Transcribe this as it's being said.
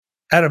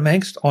Adam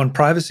Engst on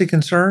privacy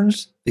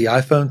concerns, the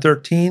iPhone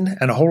 13,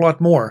 and a whole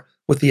lot more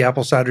with the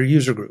Apple Cider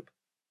User Group.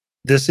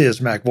 This is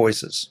Mac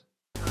Voices.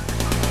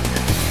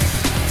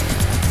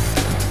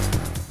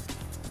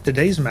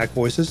 Today's Mac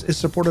Voices is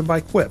supported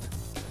by Quip.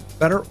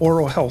 Better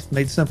oral health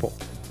made simple.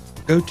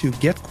 Go to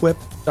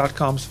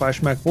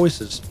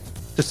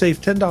getquip.com/MacVoices to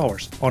save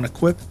 $10 on a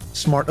Quip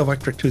smart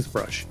electric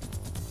toothbrush.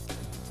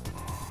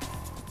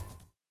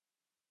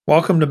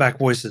 Welcome to Mac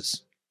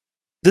Voices.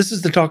 This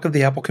is the talk of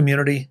the Apple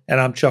community, and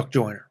I'm Chuck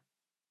Joyner.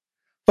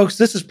 Folks,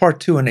 this is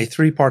part 2 in a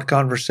 3-part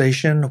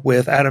conversation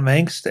with Adam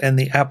Engst and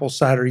the Apple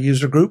Cider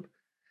User Group.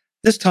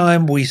 This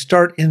time, we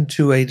start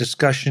into a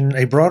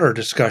broader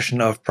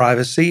discussion of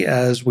privacy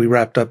as we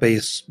wrapped up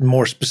a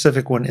more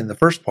specific one in the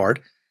first part.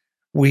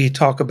 We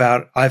talk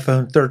about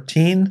iPhone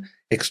 13,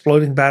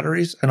 exploding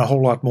batteries, and a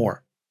whole lot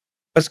more.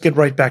 Let's get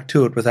right back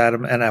to it with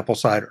Adam and Apple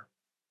Cider.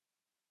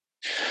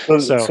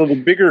 So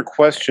the bigger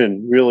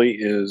question really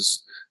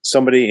is,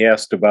 somebody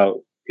asked about,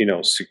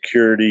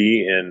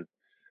 security and,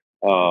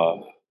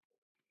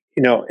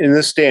 in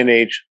this day and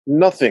age,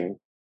 nothing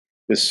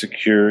is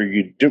secure.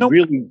 You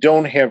really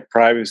don't have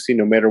privacy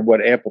no matter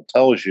what Apple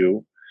tells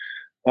you.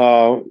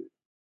 There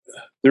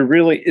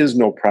really is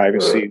no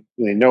privacy.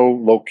 They know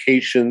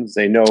locations.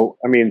 They know,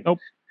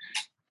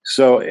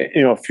 So,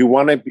 if you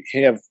want to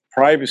have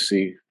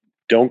privacy,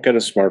 don't get a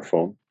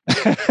smartphone.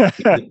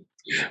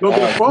 Don't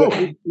get a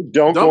phone.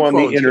 Don't go on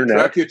the internet.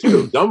 Track you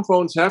too. Dumb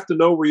phones have to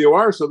know where you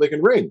are so they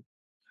can ring.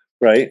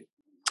 Right.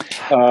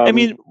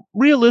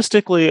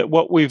 Realistically,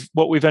 what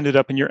we've ended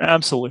up, and you're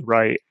absolutely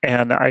right.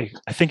 And I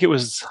think it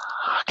was,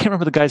 I can't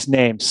remember the guy's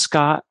name,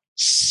 Scott,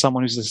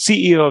 someone who's the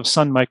CEO of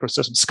Sun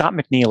Microsystems, Scott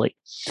McNealy.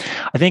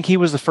 I think he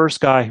was the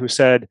first guy who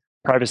said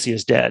privacy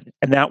is dead,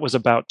 and that was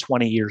about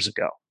 20 years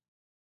ago.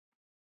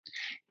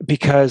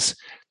 Because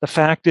the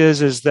fact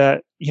is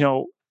that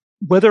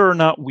whether or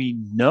not we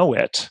know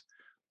it,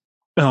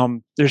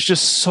 there's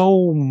just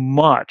so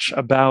much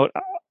about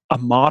a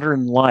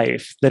modern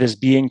life that is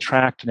being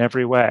tracked in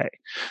every way.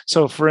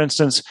 So, for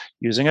instance,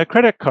 using a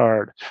credit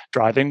card,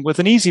 driving with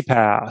an Easy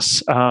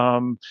Pass,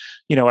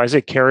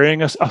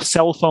 carrying a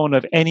cell phone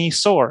of any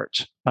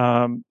sort,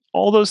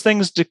 all those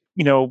things,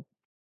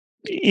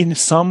 in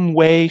some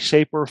way,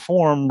 shape, or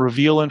form,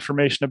 reveal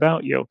information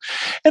about you.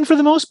 And for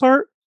the most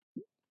part,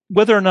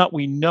 whether or not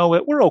we know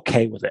it, we're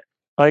okay with it.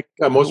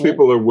 Most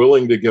people are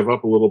willing to give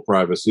up a little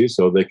privacy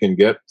so they can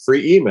get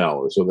free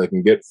email or so they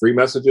can get free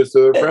messages to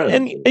their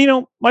friends.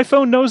 And my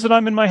phone knows that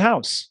I'm in my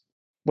house.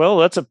 Well,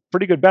 that's a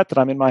pretty good bet that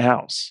I'm in my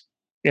house.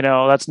 I'm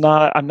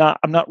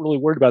not really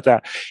worried about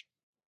that.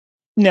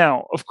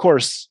 Now, of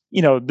course,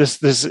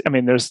 this is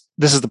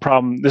the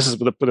problem. This is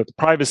what the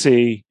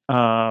privacy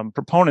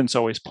proponents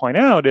always point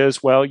out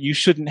is, well, you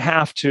shouldn't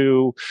have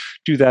to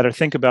do that or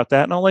think about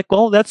that. And I'm like,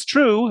 well, that's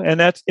true.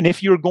 And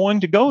if you're going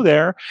to go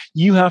there,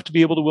 you have to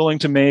be willing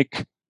to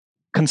make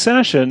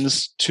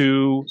concessions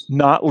to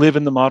not live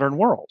in the modern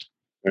world.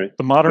 Right.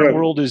 The modern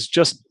world is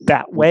just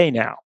that way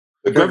now.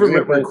 The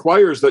government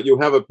requires that you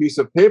have a piece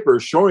of paper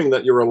showing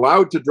that you're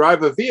allowed to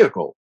drive a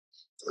vehicle.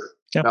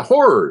 Yeah. The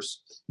horrors.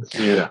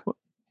 Yeah.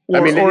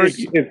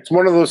 It's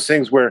one of those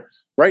things where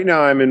right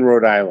now I'm in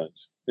Rhode Island,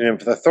 and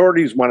if the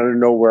authorities wanted to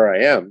know where I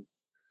am,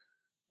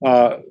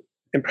 and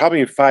probably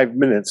in 5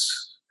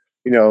 minutes,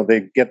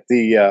 they get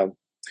the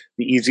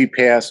Easy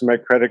Pass and my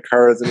credit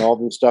cards and all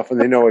this stuff, and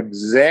they know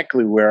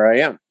exactly where I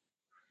am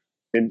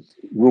in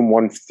room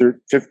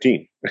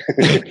 115.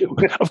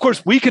 Of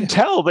course, we can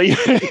tell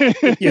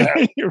that.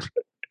 Yeah.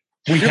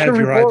 We have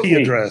your IP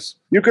address.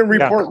 You can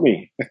report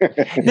me.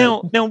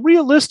 Now,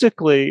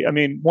 realistically,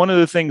 one of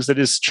the things that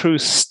is true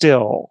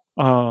still,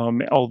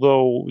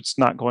 although it's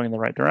not going in the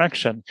right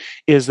direction,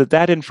 is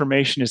that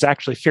information is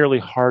actually fairly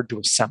hard to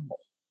assemble.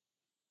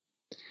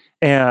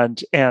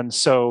 And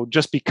so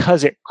just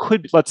because it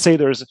could, let's say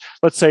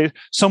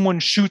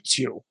someone shoots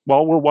you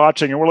while we're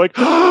watching, and we're like,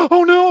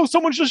 oh no,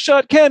 someone just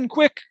shot Ken!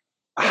 Quick,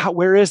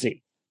 where is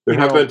he? There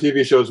have been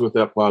TV shows with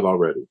that plot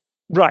already.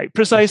 Right,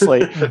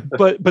 precisely.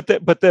 but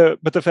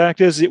the fact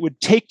is, it would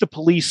take the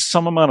police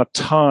some amount of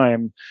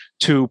time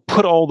to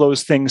put all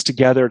those things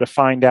together to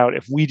find out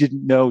if we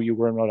didn't know you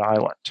were in Rhode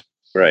Island.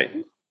 Right.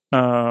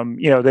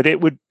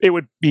 That it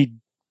would be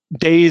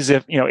days,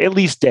 at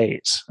least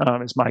days,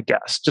 is my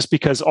guess, just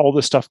because all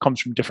this stuff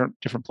comes from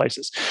different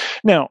places.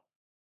 Now,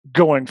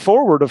 going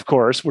forward, of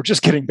course, we're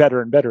just getting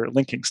better and better at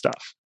linking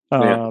stuff.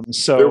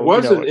 So there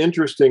was an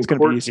interesting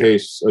court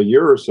case a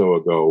year or so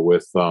ago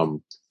with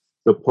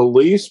the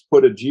police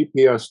put a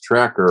GPS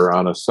tracker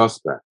on a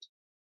suspect.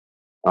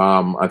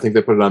 I think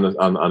they put it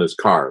on his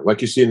car, like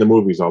you see in the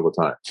movies all the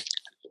time.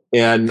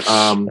 And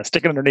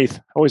stick it underneath.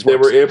 Always they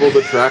works. were able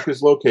to track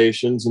his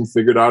locations and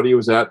figured out he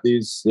was at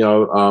these,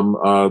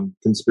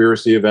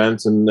 conspiracy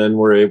events, and then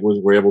were able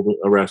to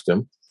arrest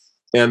him.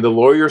 And the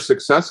lawyer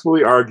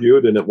successfully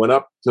argued, and it went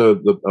up to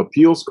the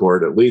appeals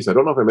court. At least I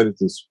don't know if I made it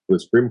to the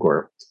Supreme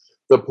Court.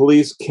 The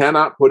police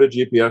cannot put a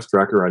GPS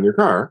tracker on your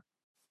car.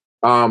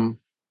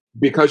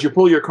 Because you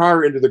pull your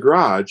car into the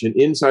garage, and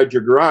inside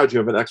your garage you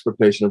have an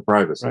expectation of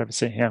privacy.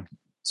 Privacy, yeah.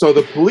 So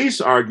the police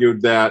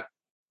argued that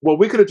well,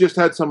 we could have just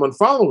had someone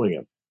following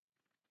him.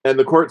 And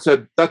the court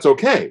said, that's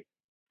okay,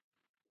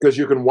 because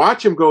you can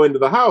watch him go into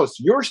the house.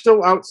 You're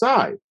still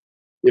outside.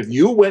 If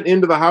you went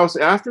into the house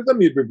after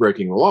them, you'd be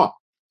breaking the law.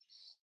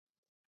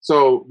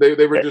 So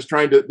they were just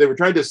trying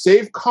to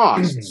save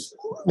costs.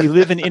 We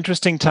live in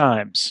interesting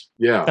times.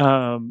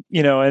 Yeah.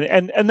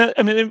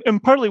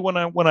 And partly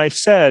when I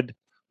said,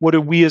 what do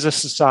we as a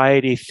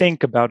society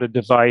think about a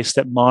device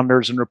that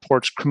monitors and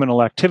reports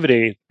criminal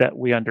activity that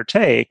we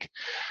undertake?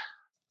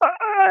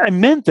 I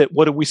meant that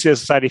what do we as a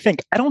society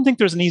think? I don't think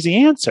there's an easy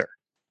answer.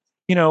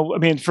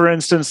 For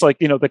instance, like,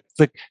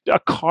 a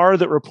car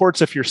that reports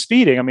if you're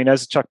speeding. I mean,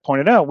 as Chuck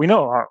pointed out, we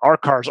know our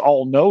cars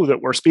all know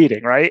that we're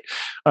speeding, right?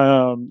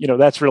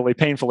 That's really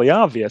painfully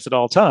obvious at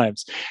all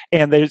times.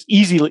 And it's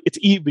easy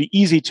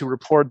to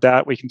report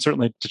that. We can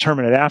certainly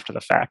determine it after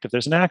the fact if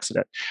there's an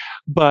accident.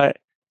 But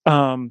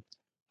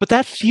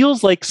that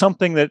feels like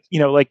something that,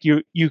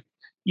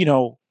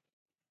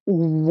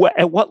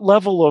 at what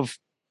level of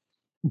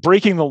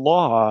breaking the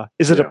law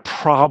is it a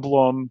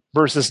problem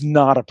versus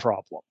not a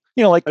problem?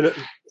 The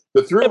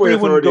Thruway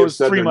Authority goes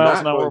said 3 miles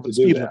an hour over the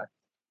speed limit.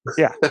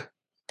 Yeah. The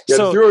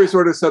Thruway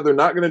Authority said they're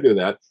not going to do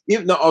that.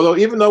 Even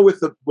though with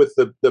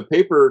the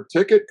paper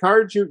ticket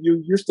cards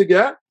you used to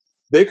get,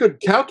 they could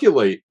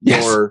calculate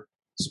your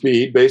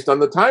speed based on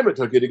the time it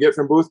took you to get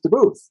from booth to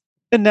booth.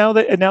 And now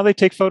they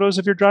take photos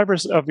of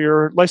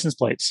your license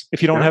plates.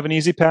 If you don't have an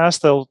easy pass,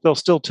 they'll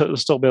still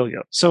bill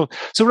you. So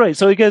right.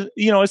 So again,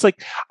 it's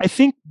like, I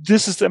think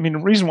this is. I mean, the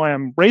reason why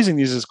I'm raising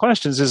these as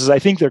questions is I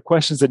think they're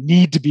questions that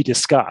need to be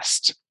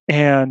discussed,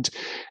 and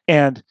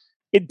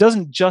it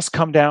doesn't just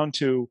come down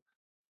to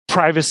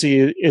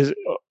privacy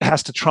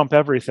has to trump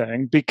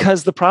everything,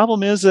 because the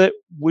problem is that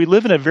we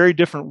live in a very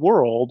different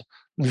world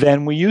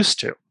than we used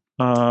to.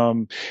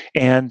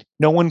 And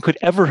no one could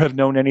ever have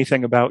known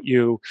anything about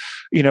you,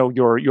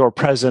 your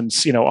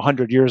presence,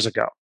 100 years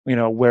ago,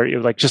 where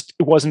you're like, just,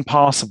 it wasn't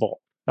possible.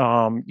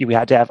 You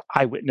had to have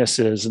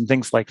eyewitnesses and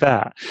things like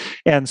that.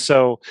 And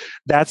so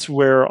that's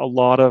where a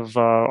lot of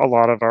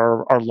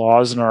our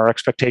laws and our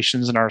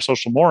expectations and our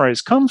social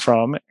mores come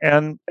from.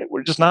 And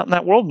we're just not in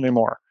that world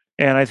anymore.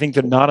 And I think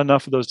that not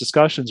enough of those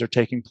discussions are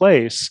taking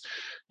place.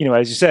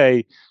 As you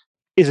say,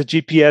 is a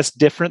GPS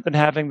different than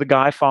having the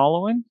guy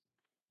following?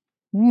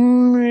 I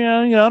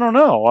don't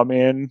know. I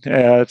mean,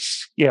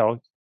 it's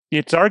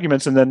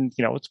arguments, and then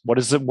it's what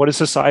does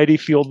society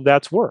feel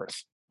that's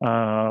worth?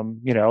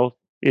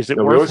 Is it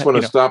worth? We always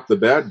want to stop the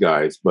bad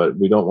guys, but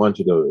we don't want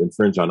you to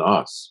infringe on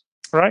us,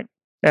 right?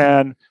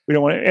 And we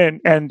don't want to,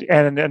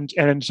 and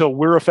until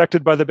we're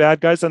affected by the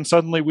bad guys, then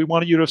suddenly we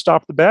want you to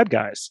stop the bad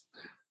guys.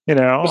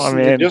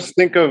 Just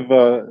think of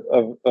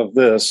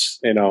this.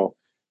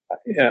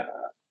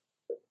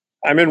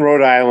 I'm in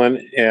Rhode Island,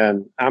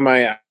 and on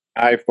my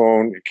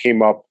iPhone, it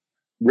came up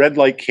red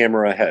light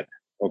camera ahead.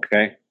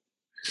 Okay.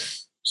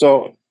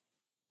 So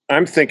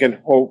I'm thinking,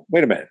 oh,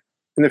 wait a minute.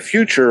 In the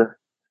future,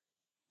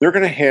 they're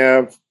going to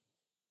have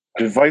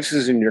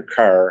devices in your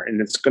car, and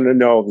it's going to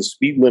know the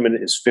speed limit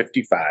is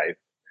 55,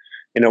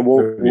 and it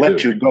won't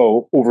let you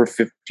go over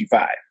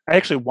 55. I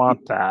actually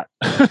want that.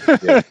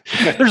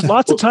 There's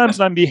lots of times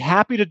that I'd be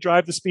happy to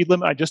drive the speed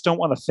limit. I just don't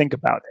want to think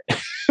about it.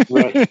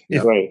 Right.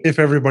 If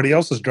everybody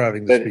else is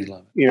driving the speed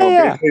limit.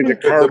 Basically the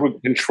car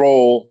would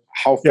control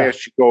how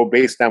fast you go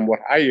based on what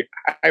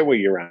highway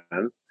you're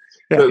on.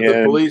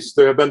 The police,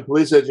 there have been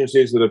police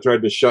agencies that have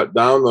tried to shut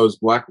down those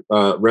black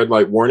red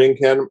light warning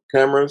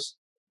cameras.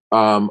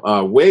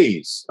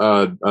 Waze,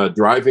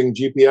 driving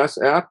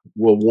GPS app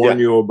will warn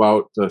you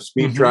about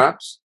speed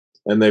traps,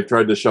 and they've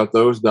tried to shut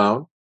those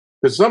down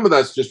because some of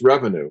that's just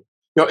revenue.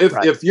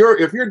 If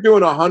you're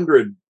doing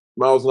 100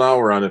 miles an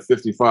hour on a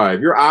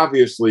 55, you're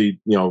obviously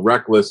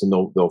reckless, and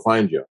they'll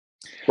find you.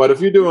 But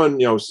if you're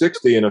doing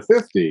 60 and a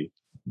 50,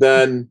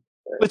 then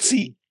but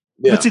see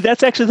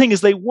that's actually the thing,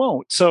 is they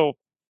won't. So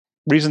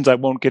reasons I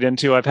won't get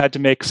into. I've had to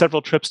make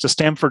several trips to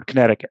Stamford,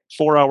 Connecticut,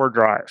 4-hour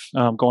drive,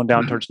 going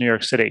down towards New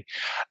York City.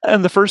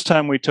 And the first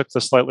time we took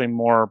the slightly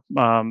more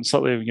New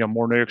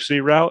York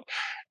City route,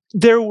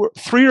 there were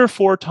 3 or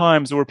 4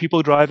 times there were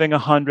people driving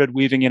 100,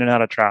 weaving in and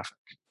out of traffic.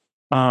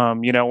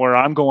 Where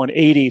I'm going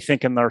 80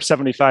 thinking, or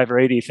 75 or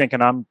 80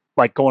 thinking I'm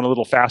like going a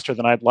little faster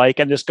than I'd like,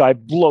 and this guy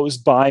blows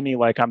by me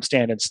like I'm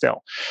standing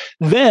still.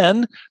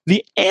 Then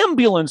the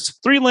ambulance,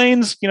 3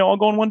 lanes, all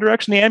go in one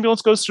direction. The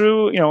ambulance goes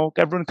through,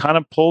 everyone kind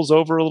of pulls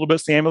over a little bit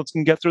so the ambulance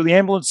can get through. The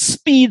ambulance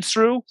speeds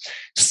through.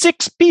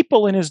 6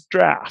 people in his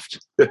draft.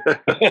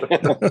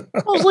 I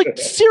was like,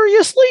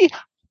 seriously?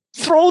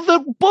 Throw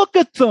the book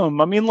at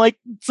them. I mean,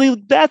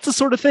 that's the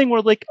sort of thing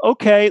where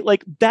okay,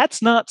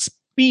 that's not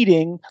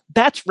speeding,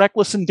 that's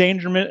reckless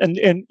endangerment,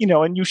 and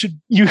you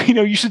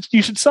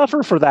should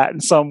suffer for that in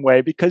some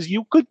way because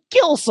you could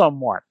kill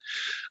someone.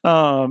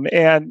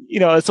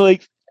 It's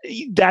like,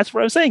 that's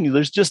what I'm saying.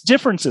 There's just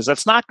differences.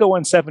 That's not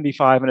going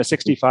 75 in a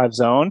 65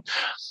 zone.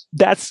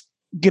 That's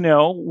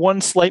one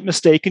slight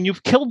mistake and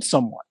you've killed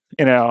someone.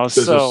 There's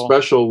a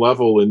special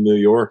level in New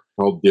York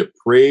called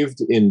depraved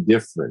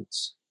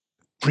indifference.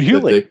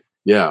 Really?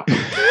 Yeah.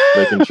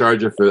 They can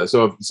charge you for that.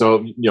 So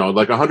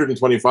like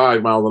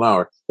 125 miles an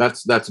hour.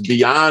 That's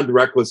beyond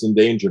reckless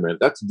endangerment.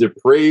 That's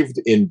depraved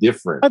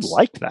indifference. I'd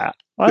like that.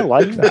 I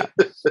like that.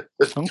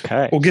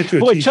 Okay. We'll get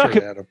you a T-shirt,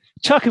 Adam.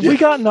 Chuck, have we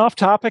gotten off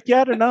topic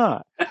yet or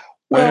not?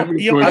 Well,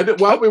 we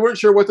weren't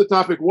sure what the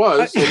topic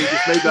was, so we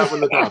just made that one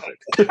the topic.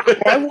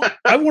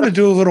 I want to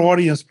do a little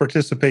audience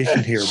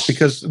participation here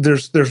because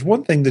there's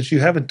one thing that you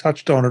haven't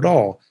touched on at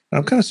all, and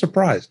I'm kind of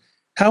surprised.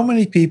 How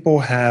many people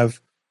have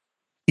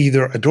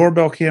either a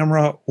doorbell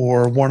camera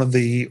or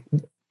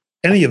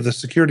any of the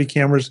security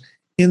cameras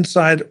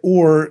inside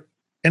or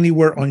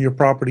anywhere on your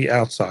property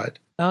outside?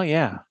 Oh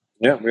yeah.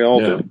 Yeah, we all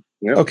do.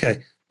 Yep.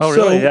 Okay. Oh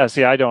really? Yeah.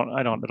 See, I don't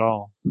at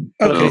all.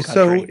 Okay.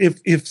 So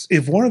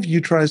if one of you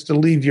tries to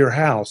leave your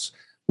house,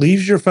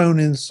 leaves your phone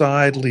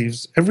inside,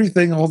 leaves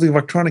everything, all the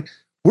electronic,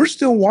 we're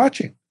still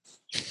watching.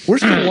 We're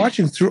still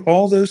watching through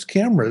all those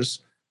cameras.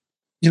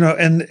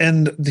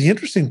 And the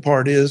interesting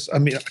part is, I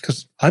mean,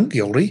 because I'm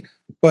guilty,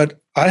 but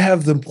I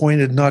have them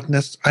pointed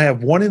I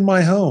have one in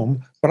my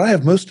home, but I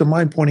have most of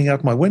mine pointing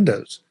out my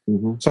windows,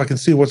 so I can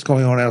see what's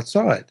going on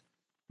outside.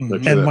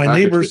 Mm-hmm. And my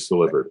neighbors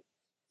delivered.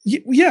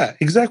 Yeah,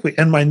 exactly.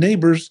 And my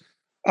neighbors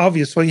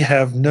obviously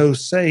have no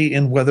say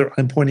in whether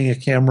I'm pointing a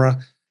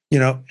camera,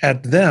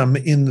 at them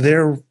in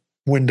their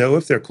window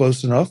if they're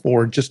close enough,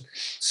 or just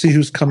see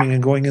who's coming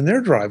and going in their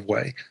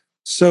driveway.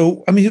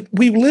 So, I mean,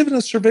 we live in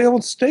a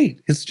surveillance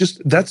state. It's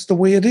just, that's the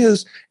way it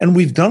is. And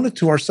we've done it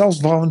to ourselves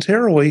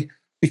voluntarily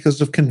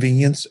because of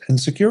convenience and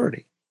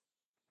security.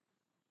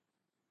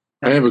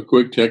 I have a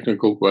quick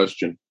technical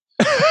question.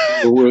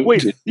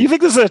 Wait, you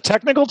think this is a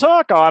technical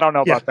talk? Oh, I don't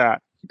know about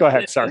that. Go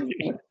ahead. Sorry.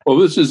 Well,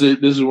 this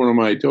is one of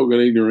my token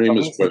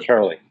ignoramus questions.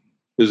 Charlie,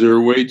 is there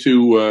a way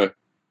to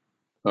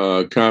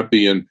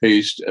copy and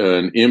paste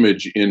an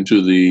image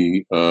into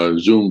the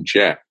Zoom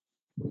chat?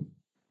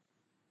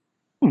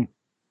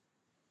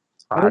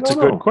 That's a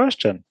good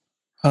question.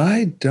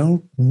 I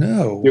don't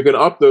know. You can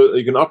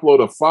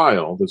upload a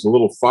file. There's a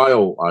little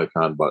file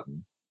icon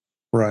button.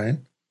 Right.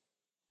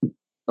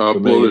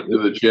 Upload it to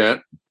the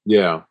chat.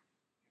 Yeah.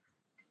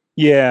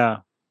 Yeah.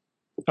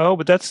 Oh,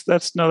 but that's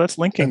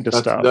linking to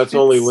stuff. That's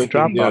only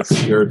linking Dropbox. to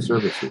shared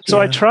services.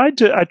 So I tried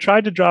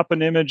to drop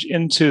an image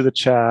into the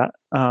chat.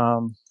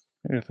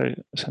 If I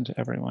send to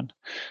everyone,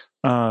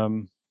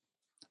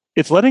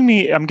 it's letting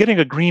me. I'm getting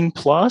a green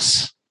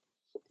plus,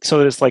 so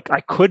that it's like I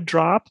could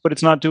drop, but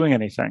it's not doing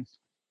anything.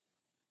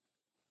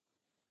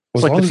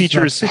 It's like the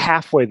feature is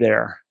halfway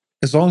there.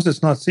 As long as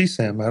it's not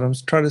CSAM,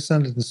 Adams, try to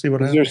send it and see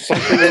what happens.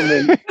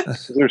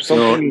 Is there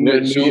something in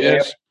the new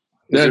app? Is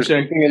there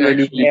something in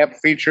the new app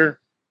feature?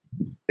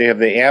 They have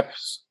the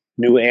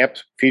new app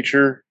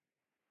feature.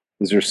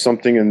 Is there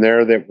something in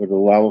there that would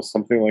allow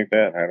something like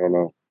that? I don't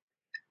know.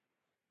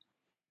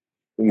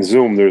 In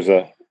Zoom, there's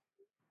a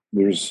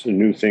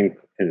new thing,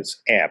 and it's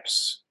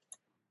apps.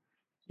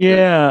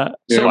 Yeah.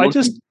 So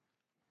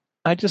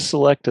I just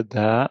selected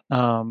that.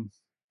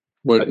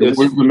 What's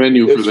the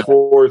menu for that? It's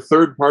for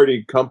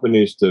third-party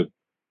companies to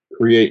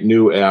create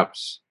new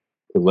apps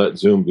to let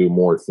Zoom do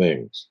more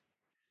things.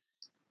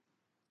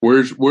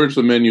 Where's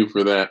the menu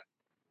for that?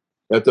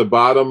 At the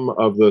bottom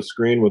of the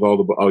screen with all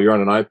the... Oh, you're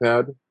on an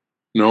iPad?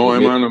 No,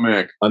 I'm on a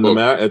Mac. On the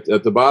Mac,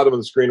 at the bottom of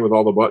the screen with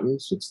all the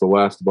buttons, it's the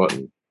last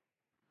button.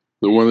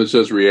 The one that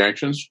says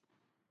reactions?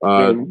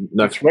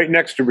 It's right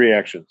next to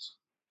reactions.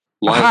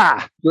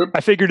 Aha!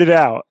 I figured it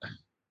out.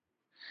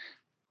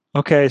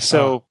 Okay,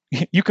 so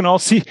you can all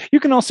see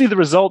the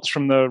results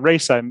from the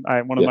race. One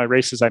of my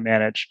races I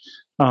manage.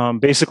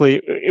 Basically,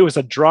 it was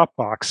a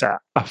Dropbox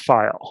a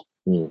file.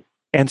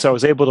 And so I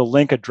was able to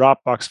link a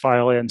Dropbox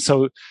file in.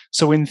 So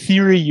in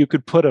theory, you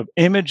could put an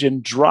image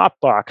in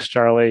Dropbox,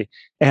 Charlie,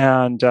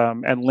 and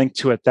link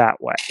to it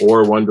that way.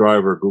 Or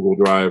OneDrive or Google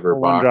Drive or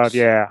Box. OneDrive,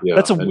 yeah.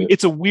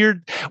 It's a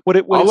weird. What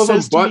it all of them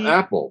says but to me,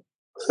 Apple.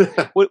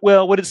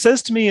 what it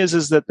says to me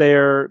is that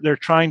they're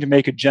trying to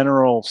make a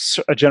general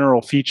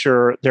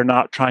feature. They're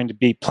not trying to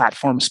be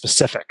platform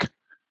specific,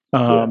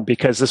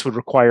 because this would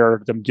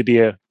require them to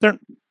be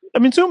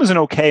Zoom is an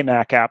okay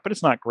Mac app, but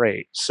it's not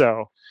great.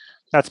 So.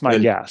 That's my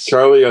guess.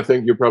 Charlie, I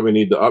think you probably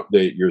need to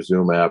update your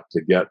Zoom app to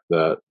get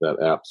that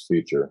app's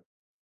feature.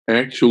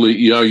 Actually,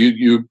 yeah,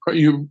 you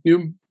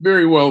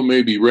very well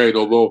may be right,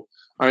 although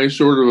I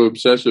sort of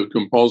obsessive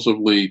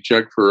compulsively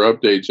check for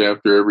updates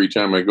after every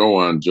time I go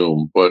on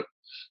Zoom, but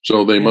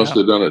so they must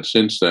have done it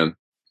since then.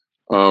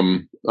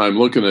 I'm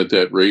looking at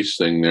that race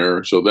thing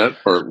there, so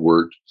that part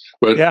worked.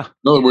 But in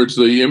other words,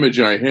 the image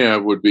I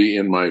have would be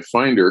in my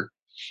Finder,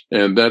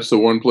 and that's the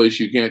one place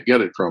you can't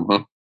get it from,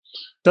 huh?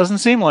 Doesn't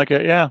seem like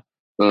it, yeah.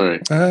 All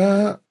right.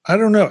 I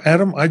don't know,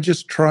 Adam. I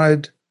just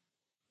tried.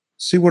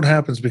 See what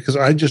happens, because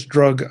I just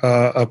drug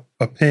a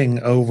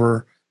ping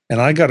over, and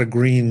I got a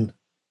green.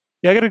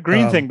 Yeah, I got a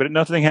green thing, but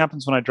nothing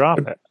happens when I drop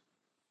it.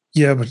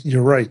 Yeah, but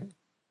you're right.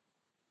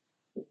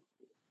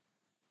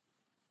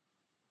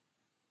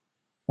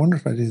 Wonder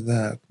if I do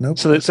that. Nope.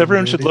 So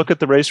everyone should look at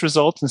the race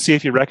results and see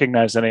if you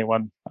recognize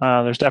anyone.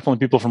 There's definitely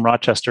people from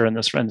Rochester in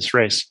this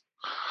race.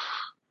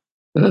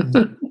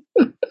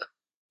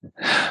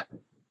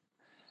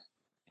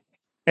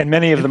 And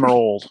many of them are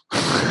old.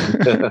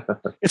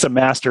 It's a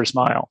master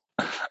smile.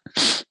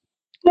 That's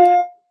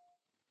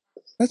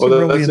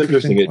that's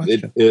interesting.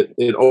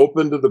 It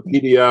opened the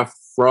PDF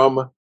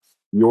from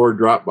your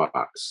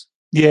Dropbox.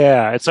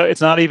 Yeah,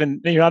 it's not even,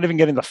 you're not even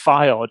getting the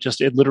file.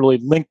 It literally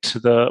linked to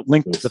the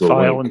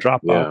file in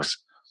Dropbox. Yeah.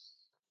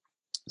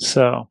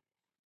 So,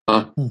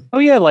 oh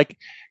yeah, like,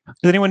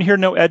 does anyone here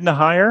know Edna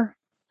Heyer?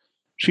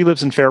 She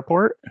lives in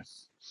Fairport.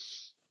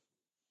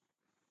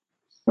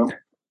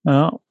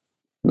 No.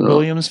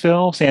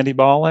 Williamsville, Sandy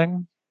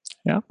Balling.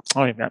 Yeah.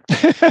 Oh, yeah.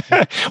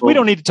 We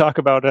don't need to talk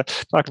about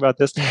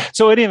this.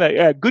 So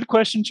anyway, good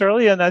question,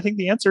 Charlie. And I think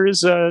the answer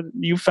is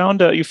you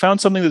found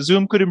something that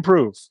Zoom could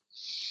improve.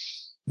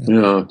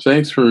 Yeah.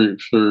 Thanks for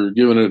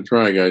giving it a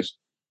try, guys.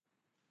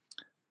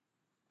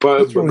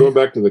 But going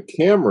back to the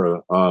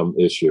camera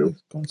issue,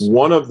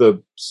 one of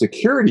the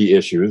security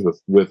issues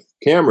with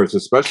cameras,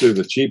 especially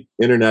the cheap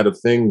Internet of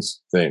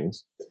Things,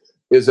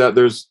 is that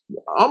there's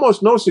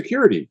almost no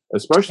security,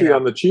 especially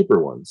on the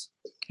cheaper ones.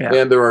 Yeah.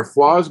 And there are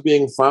flaws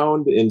being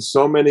found in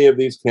so many of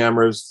these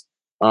cameras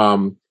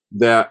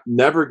that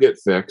never get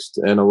fixed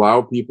and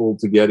allow people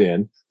to get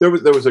in. There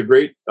was a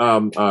great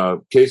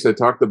case I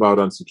talked about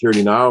on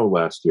Security Now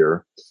last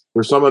year,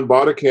 where someone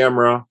bought a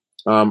camera.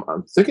 I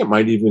think it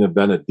might even have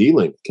been a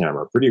D-Link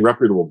camera, pretty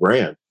reputable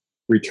brand,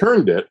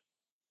 returned it,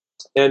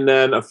 and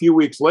then a few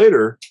weeks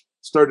later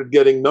started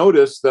getting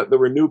notice that there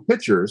were new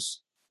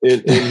pictures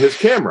in his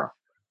camera,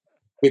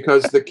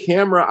 because the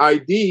camera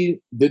ID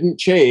didn't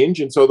change.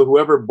 And so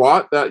whoever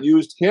bought that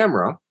used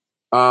camera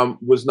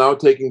was now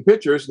taking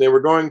pictures, and they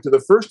were going to the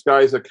first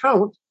guy's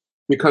account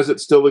because it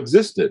still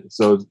existed.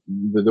 So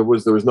there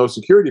was no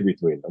security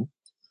between them.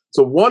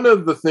 So one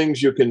of the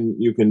things you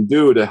can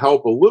do to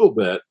help a little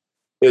bit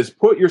is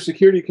put your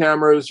security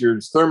cameras, your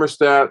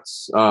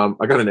thermostats.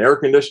 I got an air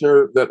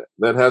conditioner that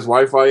has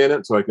Wi-Fi in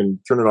it, so I can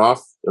turn it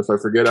off if I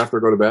forget after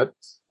I go to bed.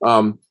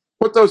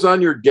 Put those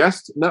on your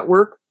guest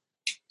network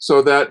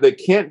so that they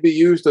can't be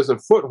used as a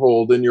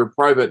foothold in your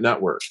private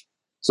network.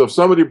 So if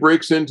somebody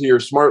breaks into your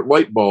smart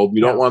light bulb,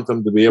 you don't want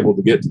them to be able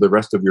to get to the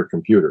rest of your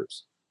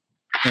computers.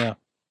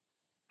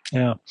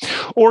 Yeah.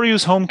 Or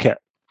use HomeKit.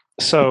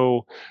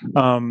 So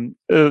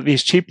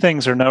these cheap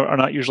things are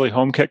not usually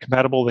HomeKit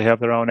compatible. They have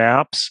their own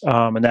apps,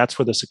 and that's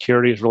where the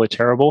security is really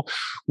terrible.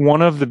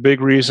 One of the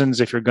big reasons,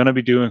 if you're going to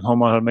be doing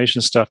home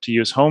automation stuff, to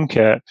use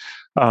HomeKit,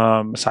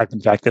 aside from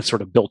the fact that's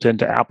sort of built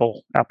into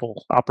Apple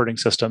operating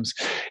systems,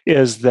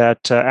 is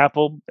that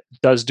Apple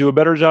does do a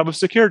better job of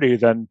security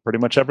than pretty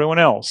much everyone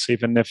else.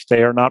 Even if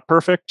they are not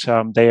perfect,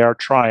 they are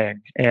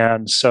trying.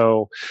 And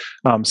so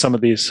some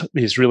of these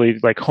really,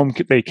 like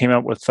HomeKit, they came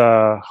out with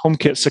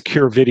HomeKit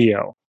Secure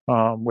Video,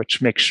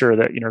 which makes sure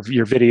that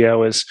your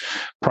video is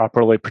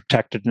properly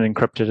protected and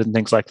encrypted and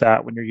things like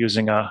that when you're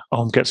using a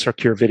HomeKit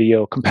Secure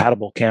Video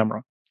compatible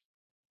camera.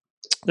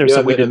 And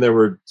there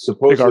were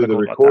supposedly the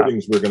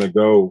recordings were going to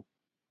go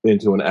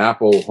into an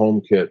Apple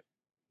HomeKit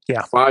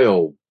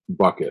file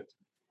bucket.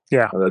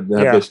 Yeah. Have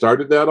they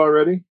started that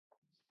already?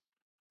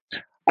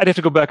 I'd have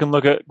to go back and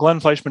look at.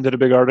 Glenn Fleischman did a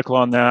big article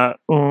on that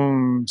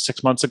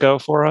 6 months ago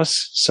for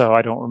us, so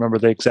I don't remember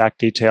the exact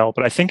detail,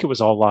 but I think it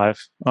was all live.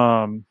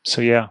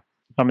 So yeah.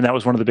 I mean, that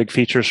was one of the big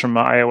features from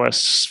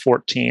iOS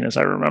 14, as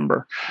I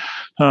remember,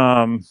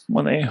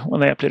 when they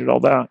updated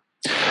all that.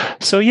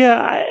 So yeah,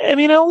 I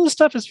mean, all this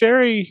stuff is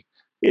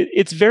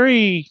it's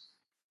very,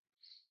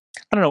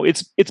 I don't know,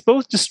 it's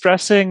both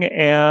distressing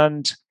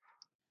and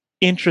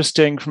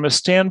interesting from a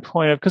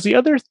standpoint of, because the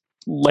other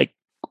like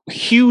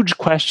huge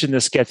question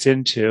this gets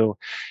into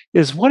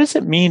is, what does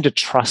it mean to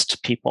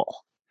trust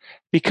people?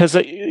 Because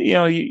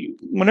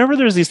whenever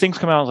there's these things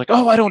come out, it's like,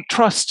 oh, I don't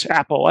trust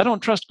Apple, I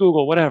don't trust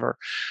Google, whatever.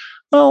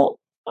 Well,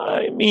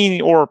 I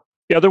mean, or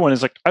the other one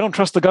is like, I don't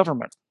trust the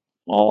government.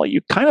 Well,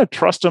 you kind of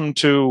trust them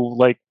to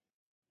like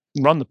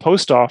run the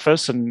post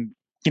office and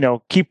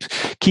keep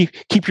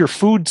your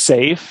food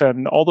safe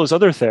and all those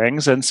other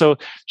things. And so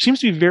it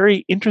seems to be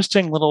very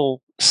interesting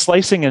little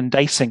slicing and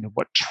dicing of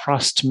what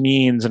trust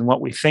means and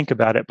what we think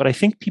about it. But I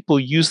think people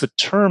use the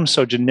term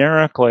so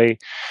generically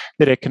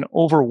that it can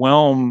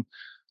overwhelm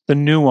the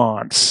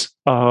nuance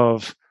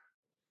of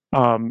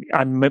I'm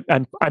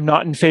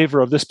not in favor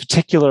of this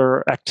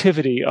particular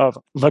activity of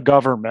the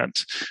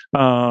government,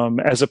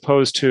 as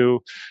opposed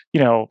to,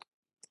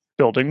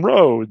 building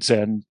roads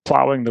and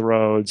plowing the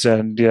roads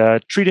and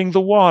treating the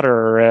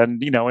water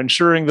and,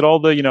 ensuring that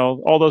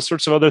all those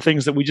sorts of other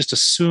things that we just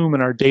assume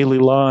in our daily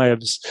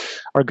lives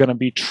are going to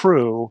be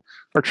true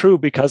are true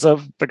because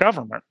of the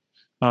government.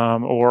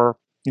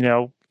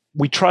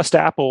 We trust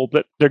Apple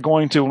that they're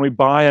going to, when we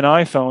buy an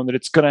iPhone, that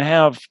it's going to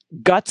have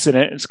guts in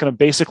it. It's going to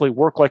basically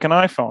work like an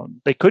iPhone.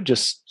 They could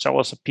just sell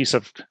us a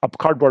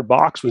cardboard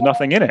box with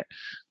nothing in it.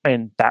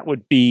 And that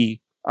would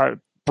be a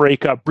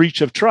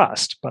breach of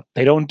trust, but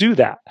they don't do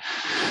that.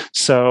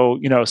 So,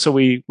 so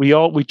we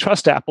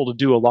trust Apple to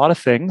do a lot of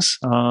things.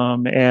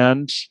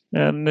 And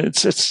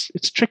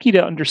it's tricky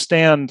to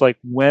understand like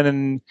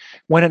when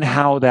and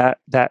how that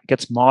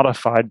gets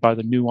modified by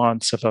the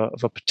nuance of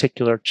a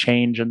particular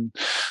change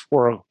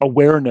or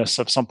awareness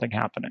of something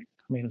happening.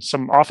 I mean,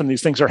 often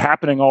these things are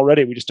happening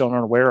already. We just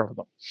aren't aware of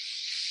them.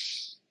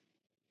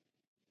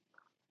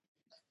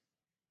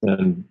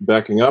 And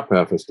backing up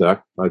half a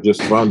step, I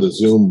just found a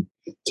Zoom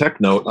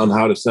tech note on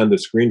how to send a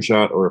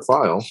screenshot or a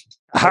file.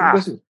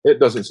 It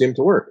doesn't seem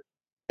to work.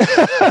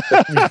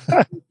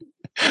 How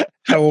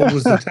old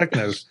was the tech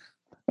note?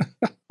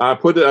 I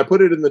put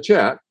it in the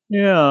chat.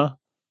 Yeah.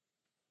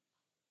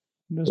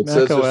 It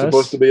says there's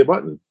supposed to be a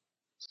button.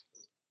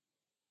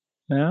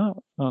 Yeah.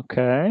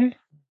 Okay.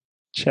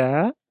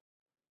 Chat.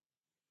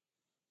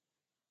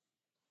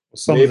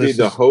 Maybe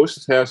the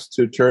host has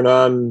to turn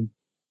on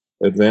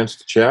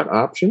advanced chat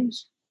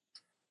options.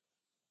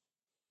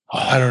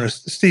 I don't know,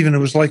 Stephen. It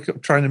was like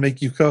trying to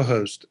make you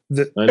co-host.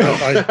 I know.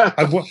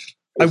 I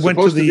went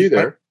to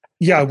the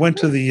I went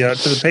to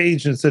the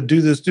page and it said do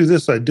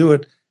this. I do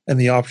it, and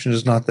the option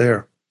is not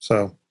there.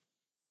 So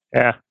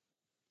yeah.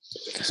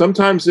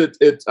 Sometimes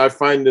I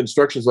find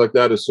instructions like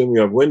that assume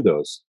you have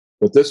Windows,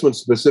 but this one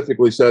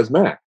specifically says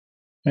Mac.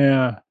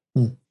 Yeah.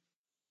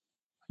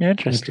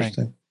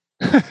 Interesting.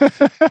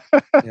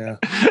 Yeah.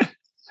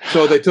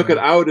 So they took it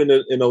out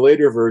in a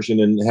later version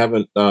and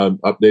haven't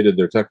updated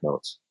their tech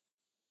notes.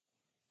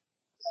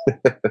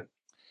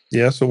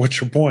 Yeah. So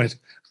what's your point?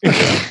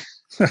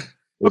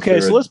 Okay,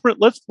 so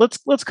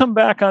let's come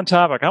back on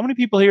topic. How many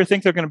people here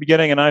think they're going to be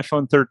getting an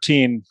iPhone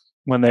 13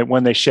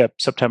 when they ship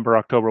September,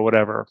 October,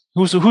 whatever?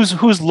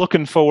 Who's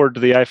looking forward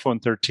to the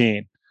iPhone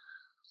 13?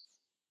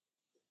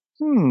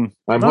 I'm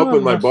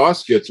hoping my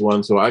boss gets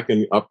one so I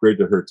can upgrade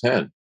to her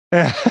 10.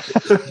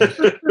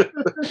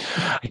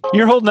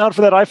 You're holding out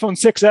for that iPhone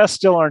 6S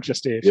still, aren't you,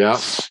 Steve? Yeah.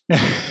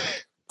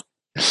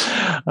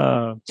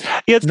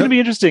 It's going to be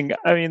interesting.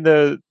 I mean,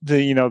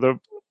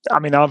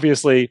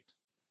 obviously,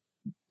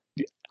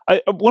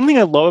 one thing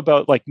I love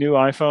about like new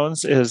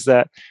iPhones is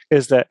that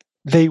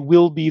they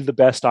will be the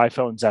best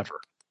iPhones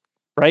ever,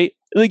 right?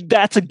 Like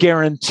that's a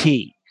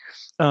guarantee.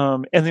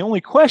 And the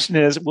only question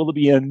is, will it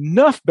be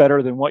enough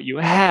better than what you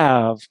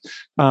have,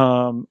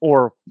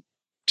 or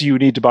do you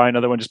need to buy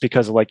another one just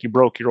because of like you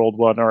broke your old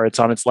one or it's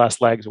on its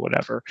last legs or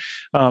whatever?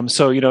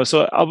 So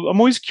I'm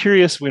always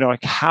curious,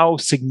 like how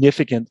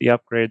significant the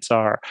upgrades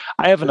are.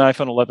 I have an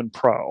iPhone 11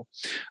 Pro,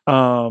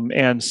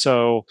 and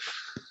so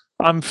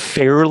I'm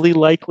fairly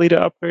likely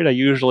to upgrade. I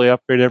usually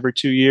upgrade every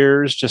 2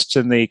 years, just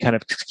in the kind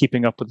of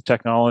keeping up with the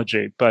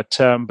technology. But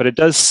it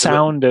does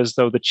sound as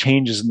though the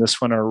changes in this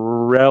one are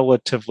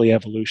relatively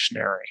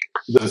evolutionary.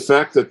 The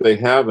fact that they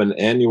have an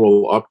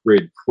annual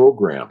upgrade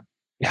program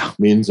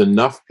means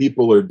enough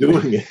people are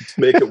doing it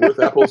to make it worth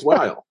Apple's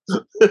while.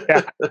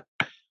 Yeah.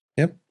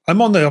 Yep, I'm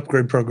on the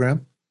upgrade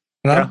program,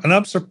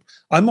 and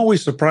I'm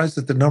always surprised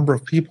at the number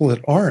of people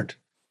that aren't.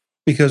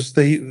 Because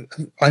so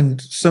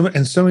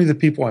many of the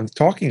people I'm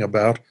talking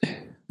about,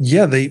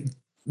 they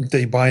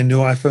buy a new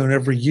iPhone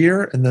every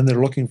year and then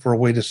they're looking for a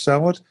way to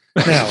sell it.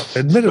 Now,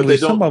 admittedly,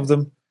 some of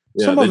them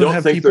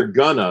don't think they're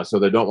gonna, so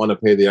they don't want to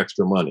pay the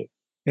extra money.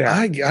 Yeah,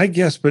 I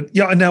guess, but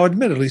now,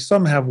 admittedly,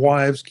 some have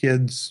wives,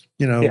 kids,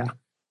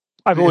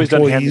 I've always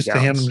done employees to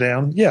hand them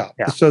down. Yeah.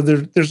 So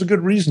there's a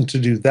good reason to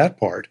do that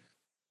part.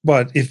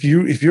 But if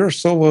you're a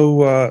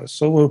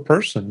solo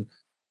person,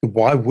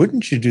 why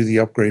wouldn't you do the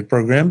upgrade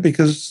program?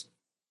 Because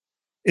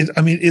it's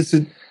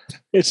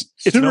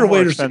sooner or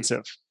later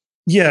expensive.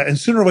 Yeah, and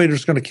sooner or later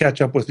it's going to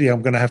catch up with you.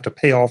 I'm going to have to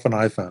pay off an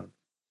iPhone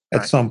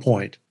at some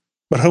point,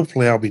 but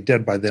hopefully I'll be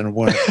dead by then, and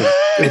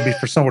it'll be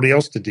for somebody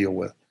else to deal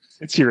with.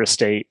 It's your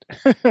estate.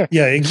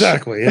 Yeah,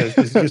 exactly.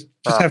 It's just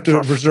have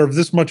to reserve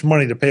this much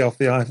money to pay off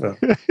the iPhone.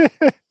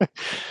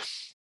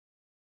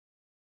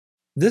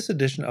 This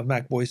edition of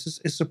Mac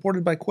Voices is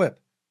supported by Quip.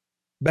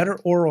 Better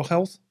oral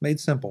health made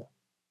simple.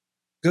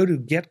 Go to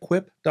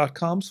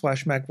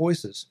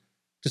getquip.com/MacVoices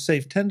to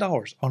save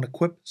 $10 on a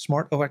Quip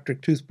Smart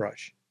Electric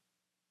Toothbrush.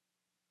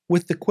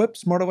 With the Quip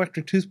Smart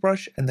Electric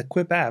Toothbrush and the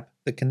Quip app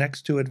that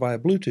connects to it via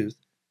Bluetooth,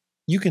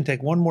 you can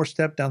take one more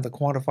step down the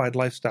quantified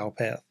lifestyle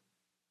path.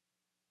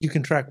 You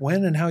can track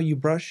when and how you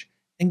brush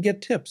and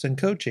get tips and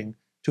coaching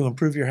to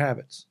improve your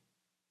habits.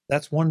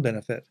 That's one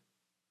benefit.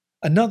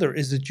 Another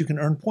is that you can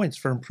earn points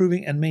for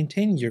improving and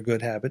maintaining your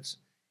good habits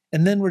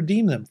and then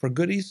redeem them for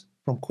goodies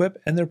from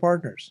Quip and their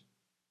partners.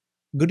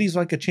 Goodies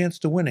like a chance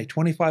to win a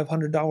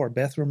 $2,500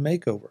 bathroom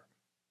makeover,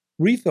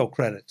 refill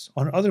credits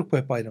on other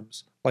Quip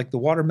items like the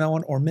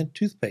watermelon or mint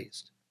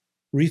toothpaste,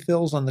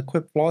 refills on the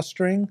Quip floss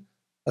string,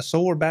 a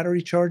solar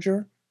battery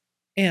charger,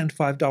 and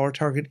 $5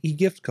 Target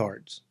e-gift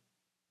cards.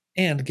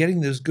 And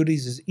getting those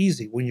goodies is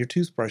easy when your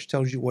toothbrush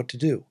tells you what to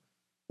do,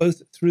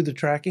 both through the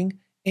tracking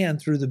and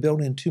through the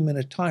built-in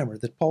 2-minute timer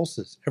that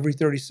pulses every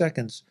 30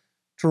 seconds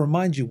to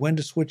remind you when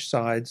to switch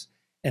sides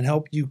and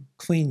help you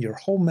clean your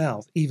whole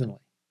mouth evenly.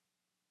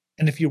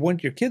 And if you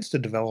want your kids to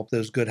develop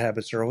those good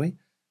habits early,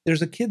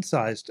 there's a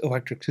kid-sized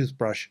electric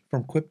toothbrush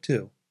from Quip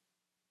 2.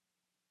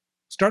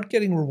 Start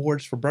getting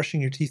rewards for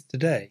brushing your teeth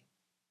today.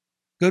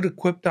 Go to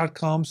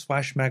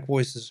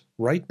quip.com/MacVoices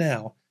right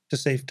now to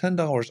save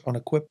 $10 on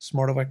a Quip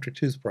Smart Electric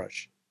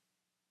Toothbrush.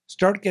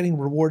 Start getting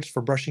rewards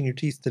for brushing your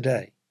teeth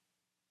today.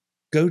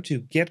 Go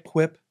to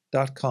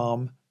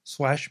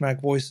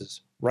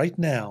getquip.com/MacVoices right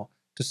now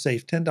to to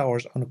save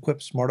 $10 on a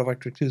Quip Smart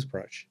Electric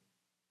toothbrush.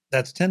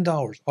 That's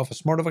 $10 off a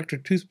Smart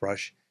Electric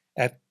toothbrush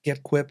at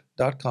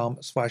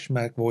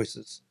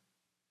getquip.com/MacVoices.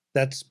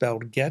 That's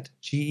spelled get,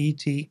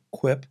 G-E-T,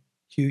 quip,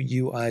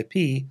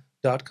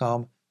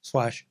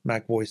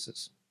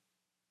 QUIP.com/MacVoices.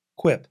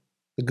 Quip,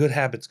 the Good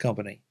Habits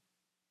Company.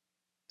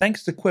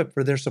 Thanks to Quip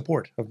for their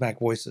support of Mac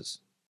Voices.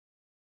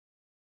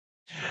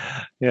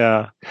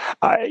 Yeah,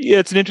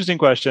 it's an interesting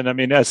question. I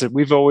mean, as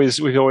we've always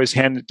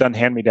done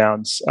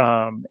hand-me-downs,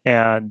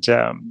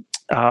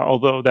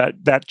 although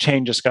that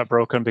chain just got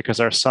broken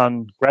because our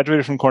son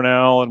graduated from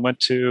Cornell and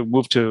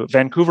moved to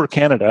Vancouver,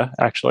 Canada,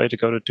 actually, to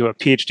go to do a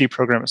PhD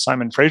program at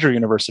Simon Fraser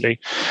University.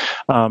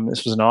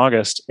 This was in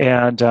August,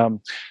 and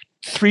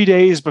 3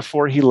 days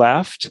before he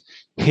left,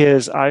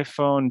 his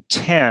iPhone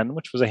 10,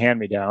 which was a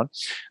hand-me-down,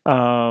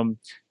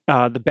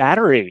 the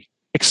battery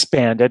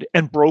expanded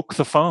and broke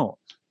the phone.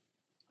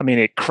 I mean,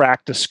 it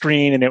cracked the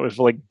screen and it was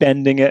like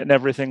bending it and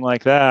everything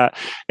like that.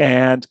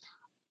 And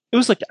it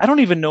was like, I don't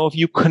even know if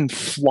you can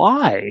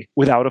fly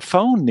without a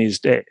phone these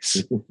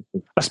days,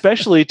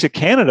 especially to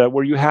Canada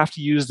where you have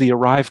to use the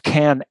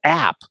ArriveCAN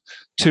app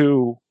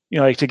to,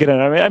 to get in.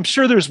 I mean, I'm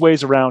sure there's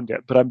ways around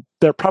it, but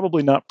they're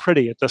probably not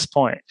pretty at this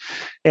point.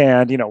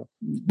 And,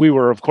 we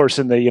were, of course,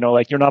 in the,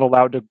 you're not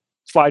allowed to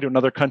fly to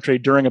another country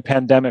during a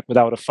pandemic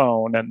without a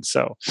phone. And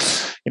so,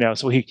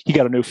 so he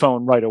got a new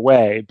phone right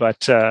away,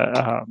 but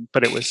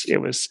it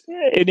was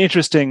an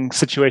interesting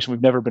situation. We've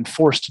never been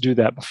forced to do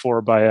that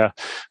before by a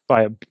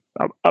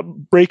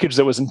breakage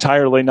that was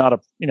entirely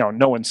not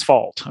no one's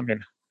fault. I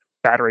mean,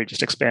 battery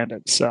just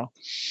expanded. So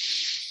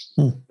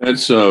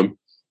that's a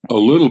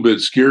little bit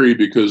scary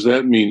because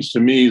that means to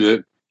me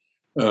that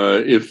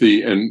if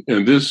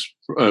this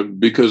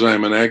because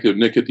I'm an active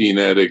nicotine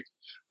addict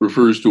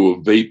refers to a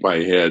vape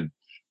I had,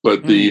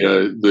 but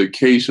the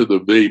case of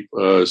the vape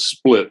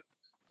split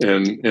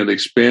and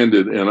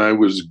expanded, and I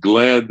was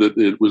glad that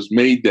it was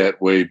made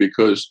that way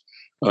because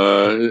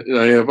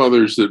I have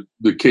others that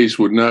the case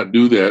would not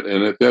do that,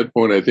 and at that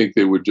point, I think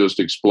they would just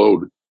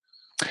explode.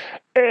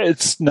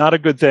 It's not a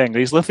good thing.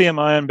 These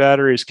lithium-ion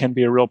batteries can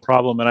be a real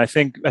problem, and I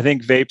think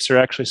vapes are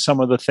actually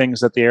some of the things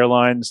that the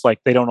airlines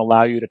they don't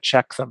allow you to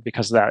check them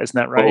because of that. Isn't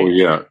that right? Oh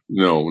yeah,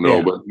 no.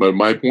 Yeah. But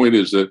my point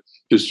is that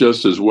it's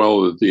just as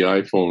well that the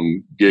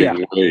iPhone gave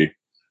away.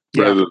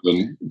 Rather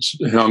than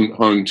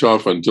hung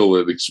tough until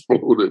it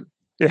exploded.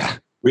 Yeah.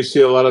 We see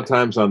a lot of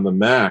times on the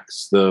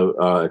Macs, the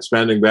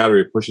expanding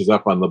battery pushes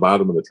up on the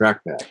bottom of the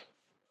trackpad.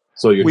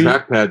 So your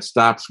trackpad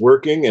stops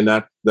working, and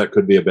that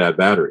could be a bad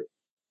battery.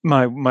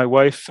 My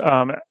wife had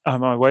an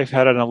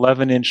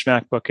 11-inch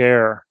MacBook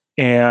Air,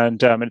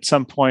 and at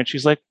some point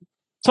she's like,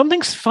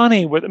 something's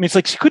funny with. I mean, it's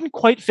like she couldn't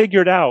quite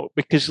figure it out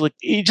because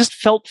it just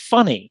felt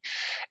funny,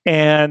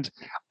 and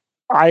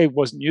I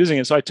wasn't using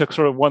it, so I took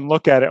sort of one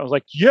look at it. I was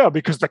like, yeah,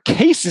 because the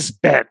case is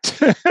bent.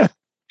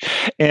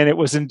 And it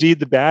was indeed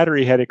the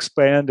battery had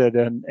expanded.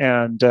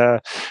 And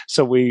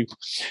so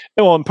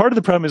and part of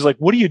the problem is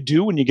what do you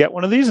do when you get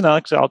one of these? And I'll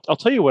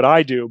tell you what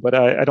I do, but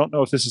I don't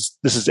know if this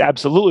is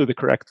absolutely the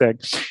correct thing,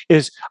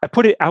 is I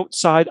put it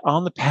outside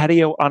on the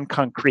patio on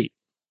concrete.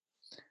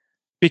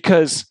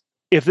 Because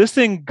if this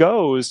thing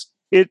goes,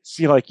 it's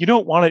you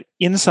don't want it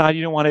inside.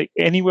 You don't want it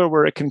anywhere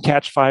where it can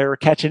catch fire or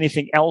catch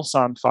anything else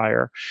on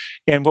fire.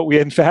 And what we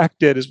in fact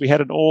did is we had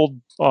an old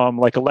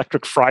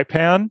electric fry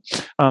pan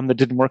that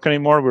didn't work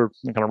anymore. We were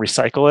going to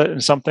recycle it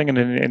and something,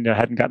 and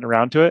hadn't gotten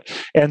around to it.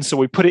 And so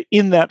we put it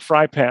in that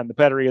fry pan, the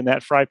battery in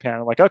that fry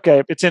pan. I'm like,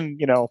 okay, it's in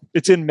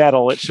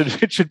metal. It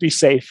should be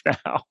safe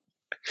now.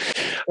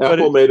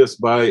 Apple made us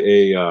buy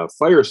a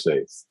fire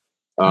safe.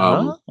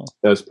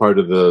 As part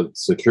of the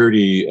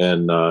security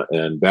and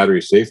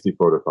battery safety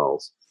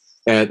protocols,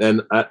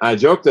 and I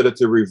joke that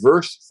it's a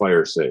reverse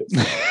fire safe.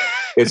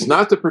 It's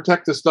not to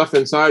protect the stuff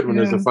inside when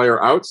there's a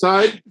fire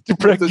outside. To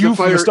protect you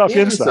from the stuff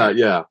inside.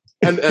 Yeah,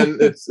 and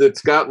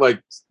it's got 3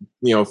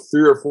 or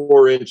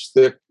 4 inch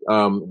thick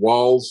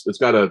walls. It's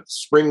got a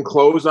spring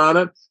close on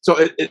it, so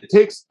it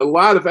takes a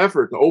lot of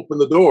effort to open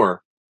the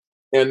door,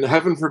 and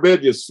heaven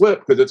forbid you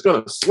slip because it's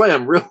going to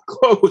slam real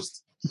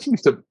close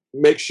to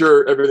make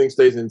sure everything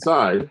stays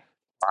inside.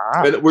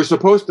 Wow. And we're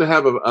supposed to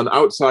have an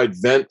outside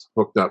vent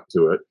hooked up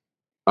to it,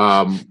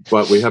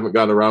 but we haven't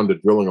gotten around to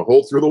drilling a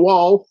hole through the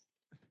wall.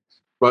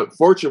 But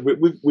fortunately,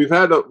 we've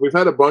had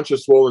a bunch of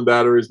swollen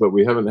batteries, but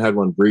we haven't had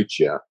one breach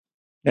yet.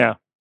 Yeah.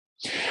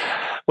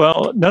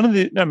 Well, none of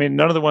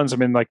the ones. I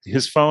mean,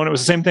 his phone. It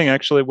was the same thing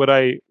actually. What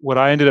I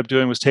ended up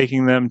doing was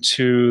taking them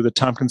to the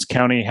Tompkins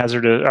County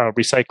hazardous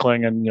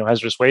recycling and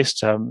hazardous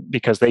waste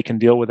because they can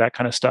deal with that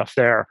kind of stuff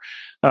there.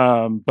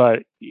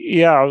 But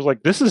yeah, I was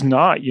like, this is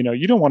not.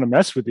 You don't want to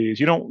mess with these.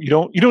 You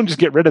don't just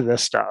get rid of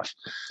this stuff.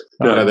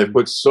 Yeah, they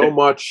put so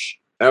much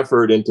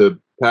effort into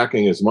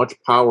packing as much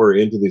power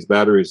into these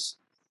batteries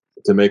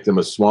to make them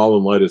as small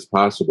and light as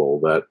possible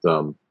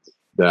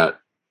that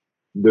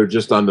they're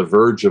just on the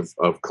verge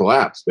of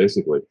collapse,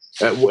 basically.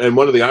 And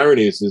one of the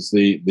ironies is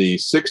the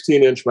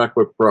 16-inch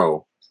MacBook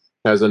Pro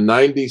has a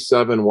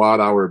 97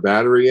 watt-hour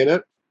battery in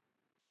it,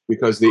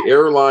 because the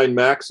airline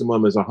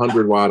maximum is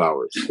 100 watt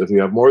hours. If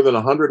you have more than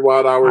 100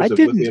 watt hours of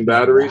lithium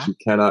batteries, you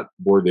cannot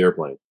board the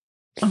airplane.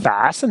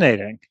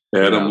 Fascinating.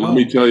 Adam, let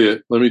me tell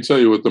you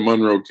what the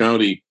Monroe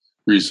County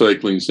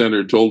Recycling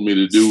Center told me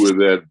to do with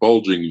that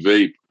bulging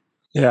vape.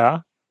 Yeah.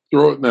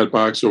 Throw it in that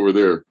box over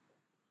there.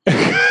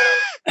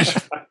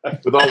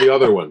 With all the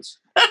other ones.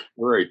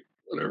 Right.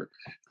 Whatever.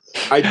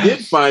 I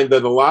did find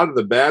that a lot of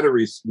the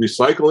battery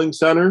recycling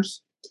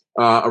centers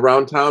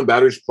around town,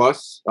 Batteries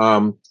Plus,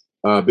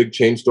 big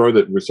chain store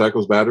that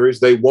recycles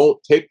batteries, they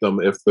won't take them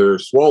if they're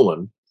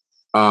swollen.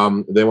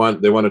 They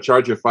want to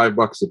charge you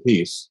 $5 a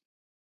piece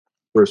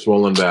for a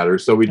swollen battery.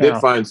 So we did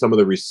find some of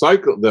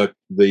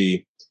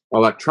the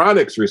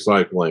electronics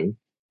recycling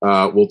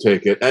will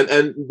take it,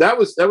 and that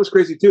was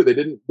crazy too. They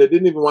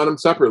didn't even want them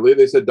separately.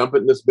 They said dump it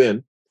in this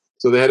bin.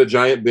 So they had a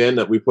giant bin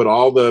that we put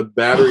all the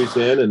batteries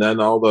in, and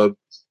then all the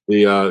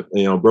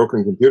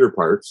broken computer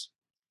parts.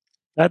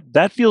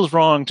 That feels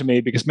wrong to me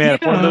because, man,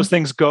 if one of those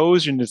things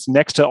goes and it's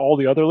next to all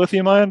the other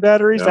lithium-ion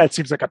batteries, that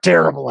seems like a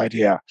terrible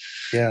idea.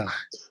 Yeah.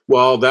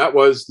 Well, that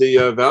was the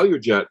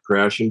ValueJet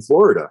crash in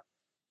Florida.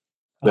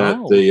 That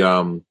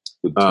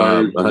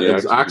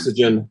it's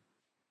oxygen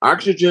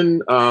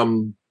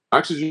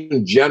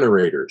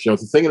generators. You know,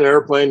 the thing in an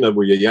airplane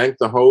where you yank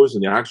the hose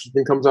and the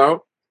oxygen comes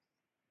out.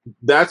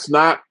 That's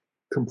not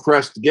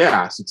compressed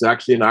gas. It's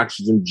actually an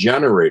oxygen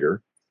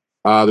generator.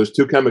 There's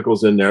two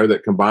chemicals in there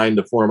that combine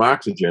to form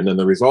oxygen, and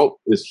the result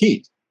is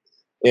heat.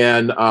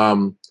 And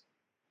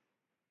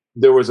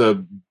there was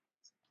a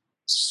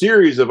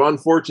series of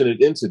unfortunate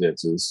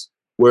incidences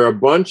where a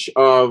bunch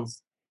of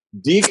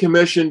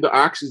decommissioned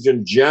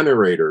oxygen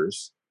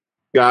generators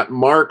got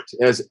marked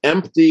as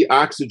empty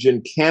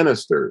oxygen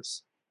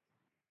canisters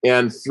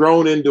and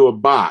thrown into a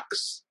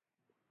box.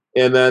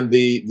 And then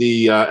the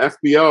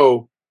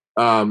FBO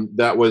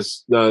that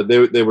was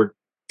they were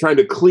trying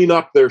to clean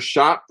up their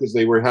shop because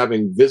they were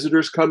having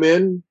visitors come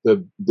in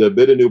to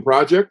bid a new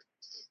project.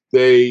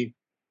 They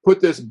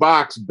put this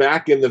box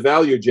back in the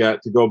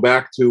ValueJet to go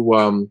back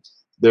to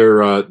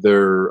their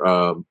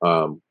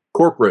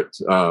corporate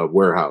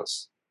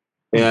warehouse,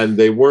 and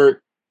they weren't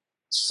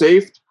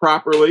safed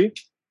properly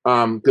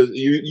because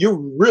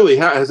you really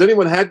has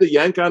anyone had to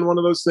yank on one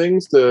of those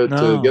things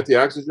to get the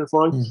oxygen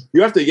flowing?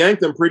 You have to yank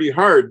them pretty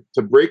hard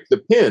to break the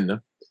pin.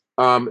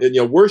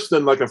 And worse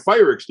than like a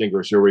fire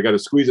extinguisher where you got to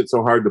squeeze it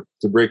so hard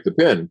to break the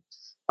pin.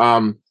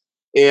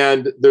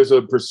 And there's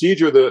a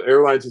procedure the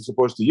airlines are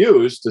supposed to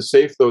use to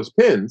safe those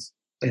pins.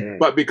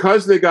 But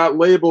because they got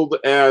labeled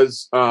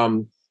as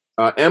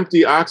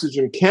empty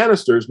oxygen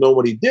canisters,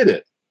 nobody did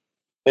it.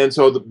 And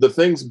so the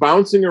thing's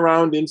bouncing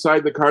around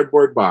inside the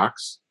cardboard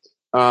box.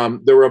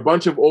 There were a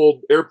bunch of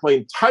old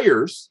airplane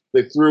tires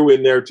they threw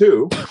in there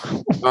too.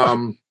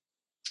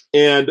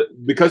 And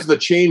because of the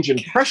change in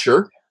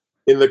pressure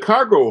in the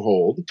cargo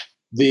hold,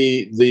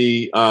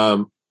 the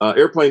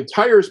airplane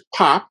tires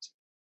popped,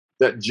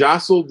 that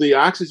jostled the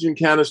oxygen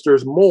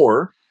canisters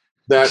more,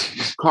 that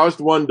caused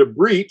one to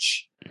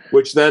breach,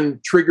 which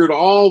then triggered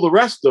all the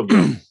rest of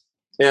them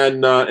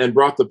and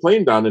brought the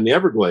plane down in the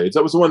Everglades.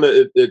 That was the one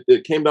that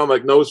it came down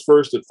like nose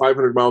first at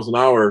 500 miles an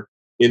hour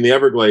in the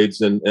Everglades,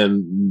 and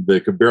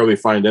they could barely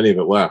find any of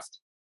it left.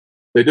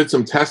 They did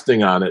some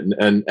testing on it,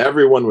 and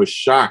everyone was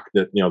shocked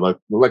that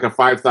like a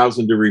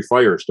 5,000 degree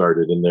fire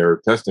started in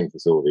their testing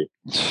facility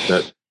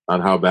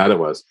on how bad it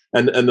was.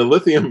 And the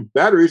lithium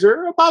batteries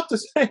are about the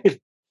same.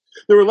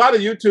 There were a lot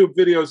of YouTube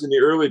videos in the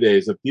early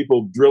days of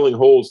people drilling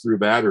holes through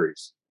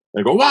batteries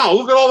and go, "Wow,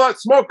 look at all that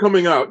smoke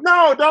coming out."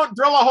 No, don't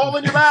drill a hole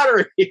in your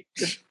battery.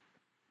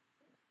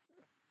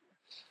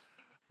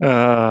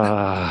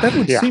 That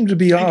would seem to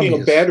be obvious.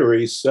 Speaking of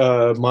batteries,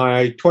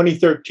 my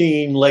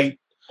 2013 late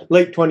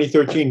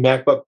 2013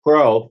 MacBook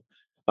Pro,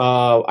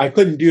 I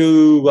couldn't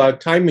do a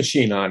Time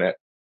Machine on it.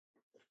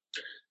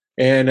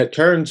 And it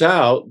turns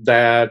out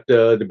that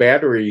the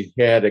battery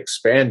had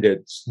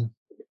expanded.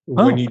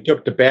 When you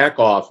took the back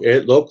off,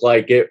 it looked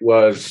like it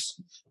was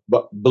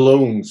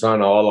balloons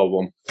on all of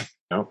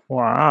them.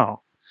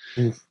 Wow.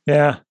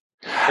 Yeah.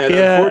 And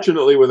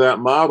unfortunately, with that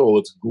model,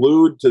 it's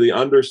glued to the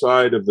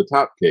underside of the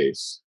top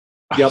case.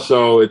 Yep.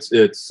 So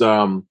it's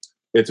a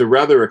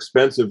rather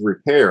expensive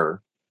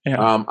repair.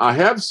 Yeah. I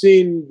have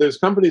seen there's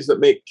companies that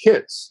make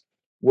kits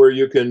where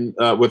you can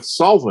with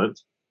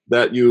solvent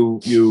that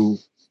you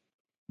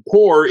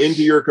pour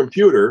into your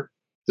computer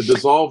to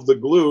dissolve the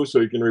glue so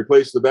you can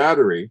replace the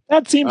battery.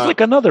 That seems like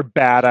another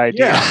bad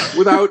idea. Yeah,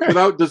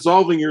 without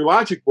dissolving your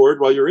logic board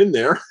while you're in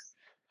there.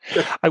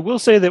 I will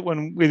say that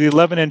with the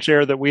 11-inch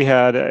Air that we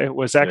had, it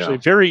was actually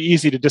very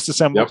easy to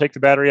disassemble, take the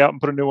battery out, and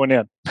put a new one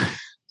in.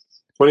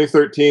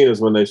 2013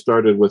 is when they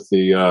started with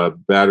the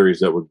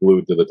batteries that were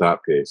glued to the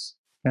top case.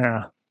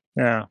 Yeah.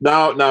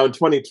 Now in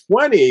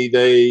 2020,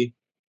 they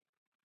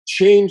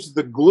changed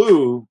the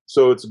glue,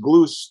 so it's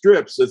glue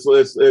strips.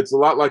 It's a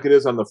lot like it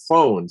is on the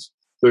phones.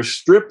 There's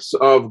strips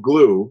of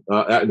glue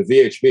at the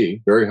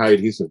VHB, very high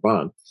adhesive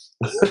bond,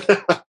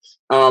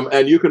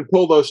 and you can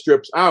pull those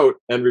strips out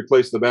and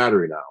replace the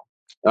battery now.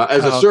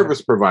 as a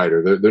service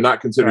provider. They're not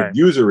considered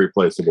user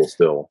replaceable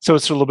still. So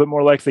it's a little bit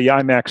more like the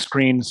iMac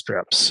screen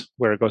strips,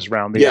 where it goes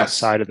around the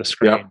outside of the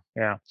screen. Yep.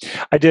 Yeah,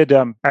 I did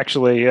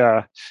actually.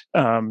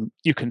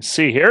 You can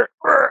see here.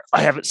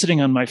 I have it sitting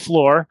on my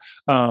floor.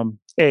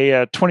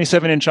 A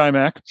 27-inch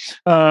iMac,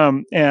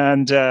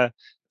 and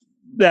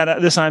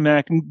this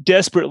iMac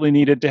desperately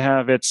needed to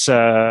have its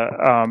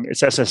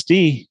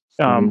SSD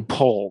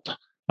pulled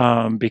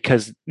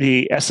because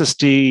the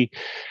SSD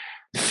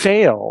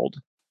failed.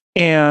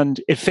 And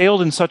it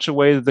failed in such a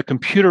way that the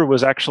computer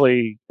was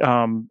actually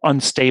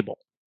unstable.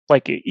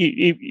 Like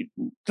the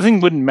thing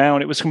wouldn't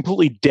mount. It was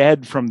completely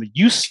dead from the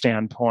use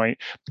standpoint.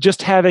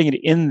 Just having it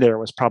in there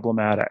was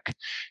problematic,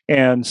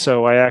 and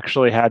so I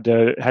actually had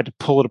to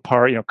pull it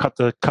apart. Cut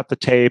the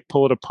tape,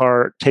 pull it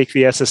apart, take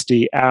the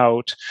SSD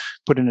out,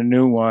 put in a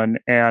new one,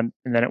 and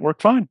then it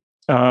worked fine.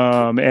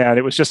 And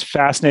it was just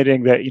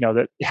fascinating that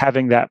that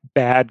having that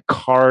bad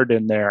card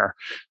in there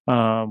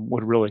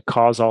would really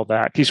cause all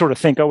that. You sort of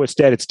think, oh, it's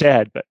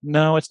dead, but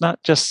no, it's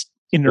not just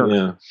inert.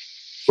 Yeah,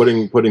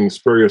 putting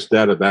spurious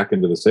data back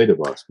into the SATA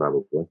bus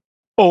probably.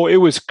 Oh, it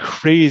was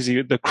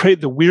crazy. The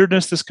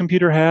weirdness this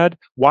computer had.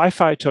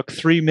 Wi-Fi took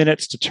 3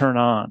 minutes to turn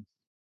on.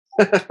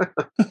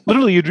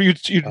 Literally,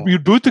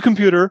 you'd boot the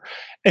computer,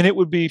 and it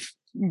would be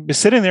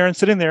sitting there,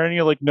 and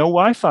you're like, no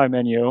Wi-Fi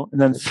menu,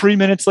 and then 3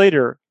 minutes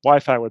later,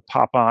 Wi-Fi would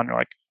pop on. You're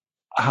like,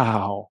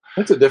 wow,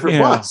 that's a different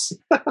bus.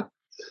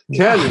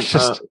 Ken,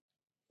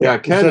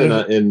 Ken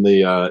in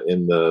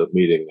the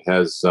meeting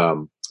has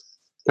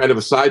kind of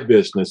a side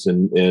business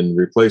in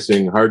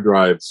replacing hard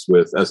drives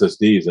with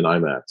SSDs and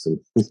iMacs, and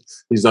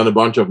he's done a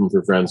bunch of them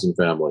for friends and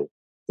family,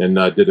 and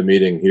did a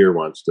meeting here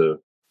once to.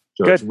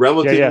 So it's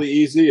relatively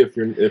easy if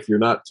you're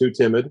not too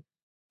timid.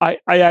 I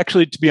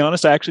actually, to be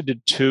honest, I actually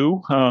did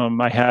two.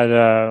 I had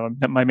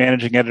my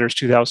managing editor's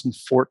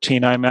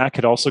 2014 iMac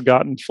had also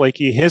gotten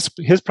flaky. His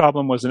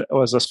problem was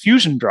a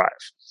Fusion drive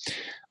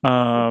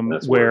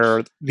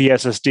where the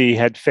SSD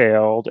had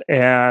failed,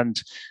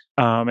 and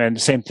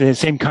same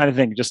kind of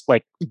thing, just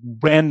like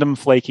random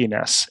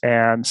flakiness.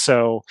 And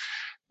so,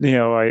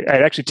 I'd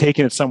actually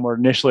taken it somewhere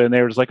initially, and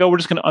they were just like, "Oh, we're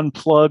just going to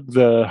unplug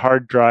the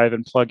hard drive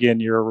and plug in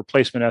your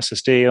replacement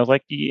SSD." And I was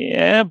like,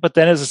 "Yeah," but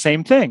then it's the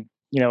same thing.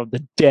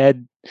 The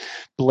dead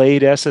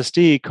blade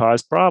SSD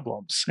caused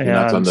problems. And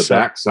that's on the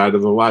back side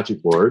of the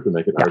logic board to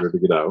make it harder to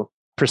get out.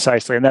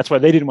 Precisely. And that's why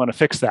they didn't want to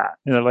fix that.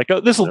 And they're like,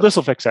 oh, this will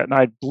fix it. And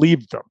I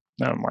believed them.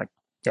 And I'm like,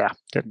 yeah,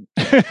 didn't.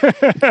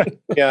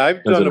 Yeah,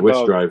 I've done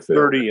about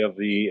 30 of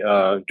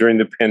the during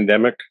the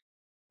pandemic.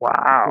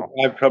 Wow.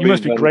 You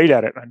must be great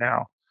at it right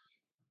now.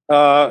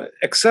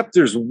 Except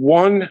there's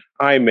one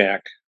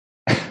iMac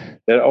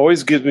that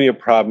always gives me a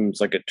problem.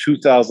 It's like a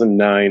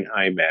 2009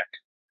 iMac.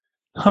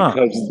 Huh.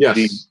 Because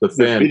the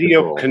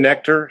video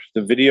connector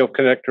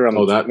on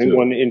the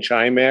 21-inch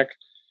iMac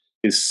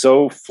is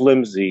so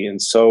flimsy and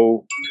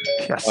so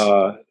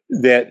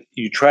that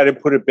you try to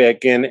put it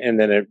back in and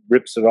then it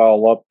rips it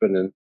all up, and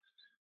then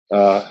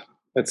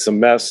it's a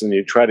mess, and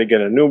you try to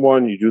get a new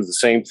one, you do the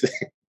same thing.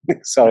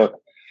 So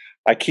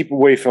I keep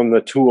away from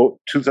the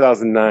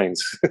 2009s.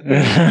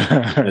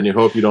 And you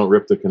hope you don't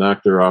rip the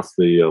connector off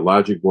the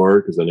logic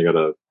board, because then you got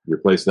to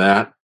replace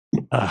that.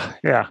 I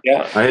had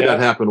that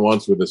happen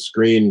once with a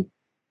screen.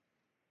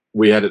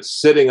 We had it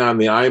sitting on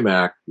the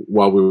iMac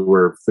while we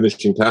were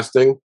finishing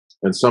testing,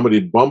 and somebody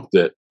bumped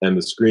it, and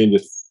the screen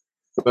just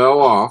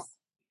fell off.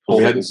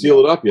 We hadn't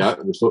sealed it up yet,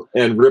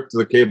 and ripped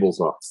the cables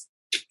off.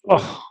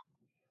 Oh,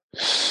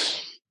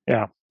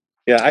 yeah.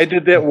 I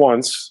did that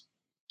once,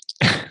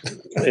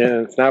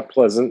 and it's not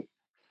pleasant.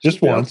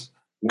 Just once.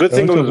 Good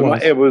thing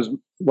it was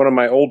one of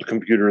my old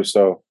computers,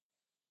 so.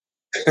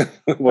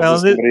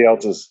 Somebody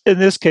else's. In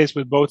this case,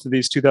 with both of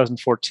these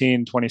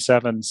 2014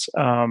 27s,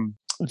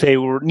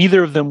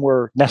 neither of them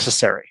were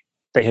necessary.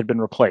 They had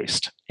been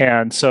replaced,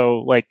 and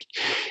so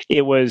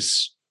it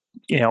was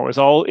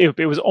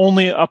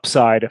only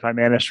upside if I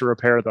managed to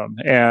repair them,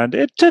 and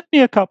it took me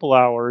a couple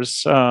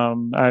hours.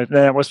 Then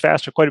it was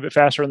quite a bit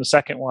faster in the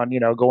second one,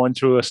 going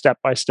through a step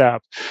by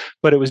step,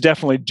 but it was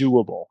definitely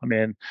doable. I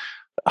mean,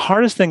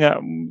 hardest thing,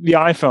 the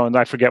iPhone,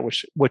 I forget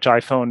which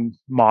iPhone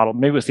model,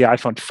 maybe it was the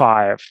iPhone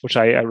 5, which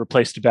I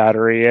replaced the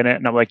battery in it,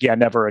 and I'm like, yeah,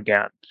 never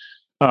again.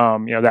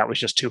 That was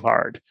just too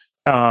hard.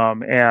 But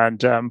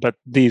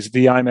the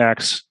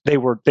iMacs, they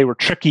were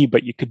tricky,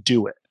 but you could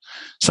do it.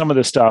 Some of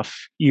the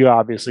stuff you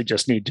obviously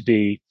just need to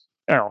be,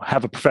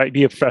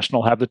 be a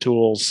professional, have the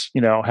tools,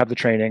 have the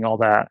training, all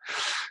that.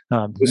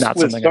 With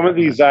some of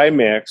these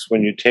iMacs,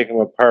 when you take them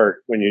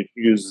apart, when you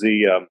use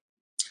the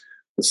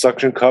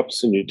suction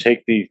cups and you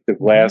take the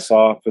glass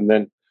off, and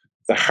then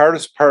the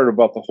hardest part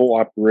about the whole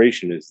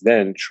operation is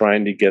then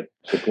trying to get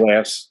the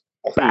glass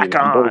clean back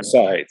on both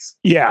sides.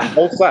 Yeah,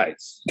 both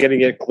sides,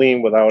 getting it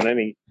clean without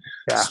any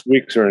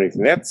squeaks or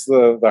anything. That's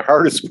the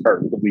hardest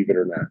part, believe it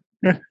or not.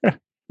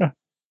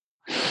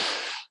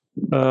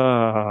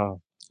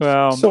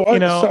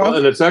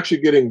 And it's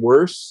actually getting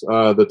worse.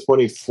 The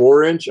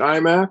 24-inch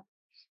iMac,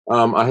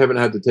 I haven't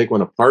had to take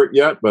one apart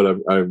yet, but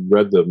I've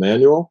read the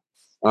manual.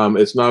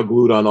 It's now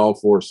glued on all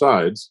four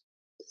sides,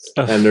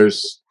 And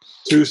there's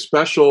two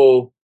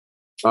special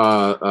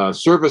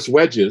service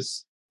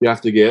wedges you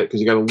have to get,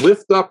 because you got to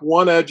lift up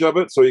one edge of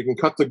it so you can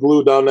cut the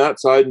glue down that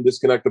side and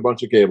disconnect a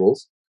bunch of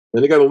cables.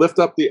 Then you got to lift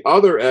up the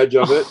other edge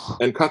of it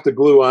and cut the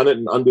glue on it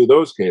and undo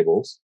those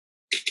cables.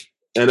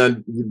 And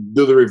then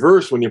do the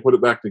reverse when you put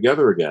it back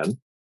together again.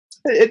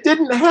 It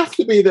didn't have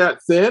to be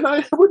that thin.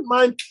 I wouldn't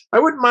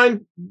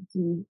mind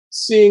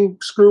seeing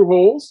screw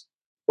holes.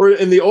 Or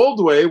in the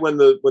old way, when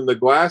the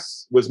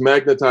glass was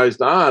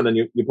magnetized on and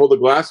you pull the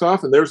glass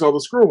off and there's all the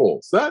screw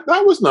holes. That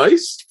was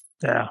nice.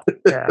 Yeah.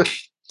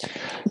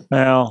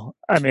 Well,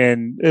 I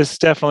mean, it's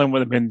definitely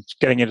would have been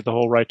getting into the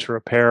whole right to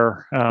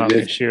repair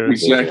issue.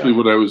 Exactly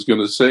what I was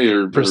going to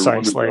say.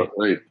 Precisely.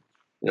 Right.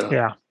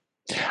 Yeah.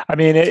 I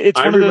mean, it's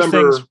one of those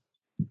things.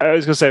 I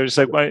was going to say, just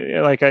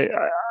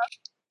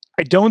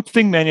I don't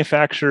think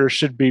manufacturers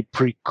should be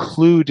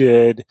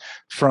precluded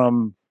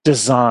from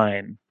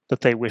design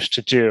that they wish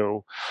to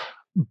do.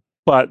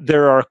 But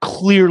there are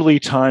clearly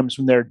times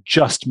when they're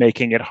just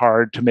making it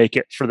hard to make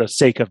it for the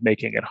sake of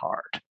making it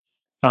hard.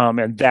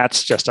 And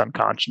that's just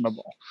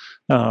unconscionable.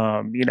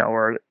 Or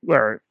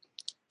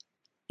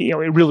it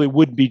really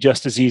would be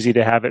just as easy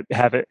to have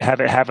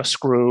a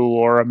screw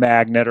or a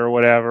magnet or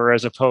whatever,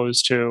 as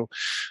opposed to,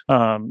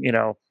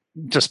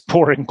 just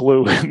pouring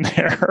glue in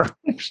there.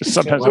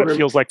 Sometimes it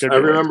feels like they're. I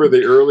remember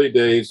the early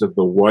days of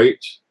the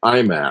white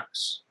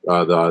iMacs,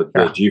 the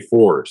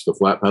G4s, the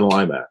flat panel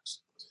iMacs.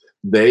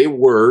 They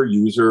were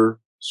user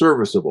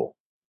serviceable.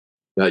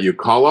 That you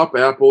call up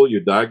Apple, you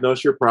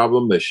diagnose your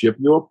problem, they ship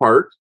you a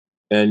part,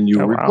 and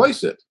you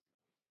replace it.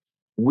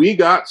 We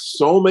got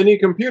so many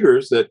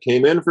computers that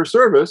came in for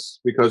service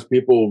because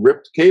people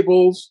ripped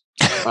cables.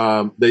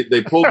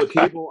 They pulled the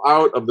cable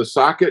out of the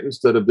socket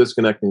instead of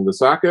disconnecting the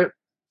socket.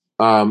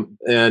 And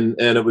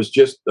it was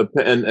just,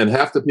 and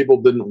half the people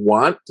didn't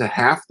want to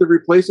have to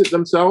replace it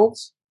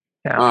themselves.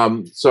 Yeah.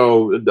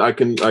 So I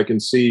can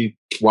see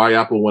why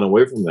Apple went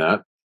away from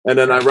that. And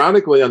then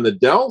ironically, on the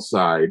Dell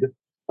side,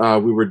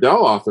 we were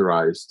Dell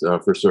authorized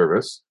for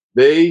service.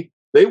 They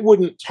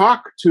wouldn't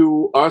talk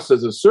to us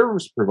as a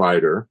service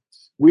provider.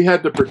 We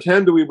had to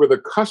pretend we were the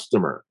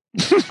customer,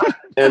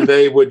 and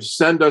they would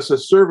send us a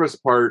service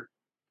part,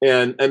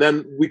 and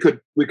then we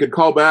could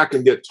call back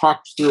and get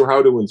talked through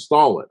how to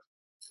install it.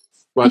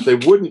 But they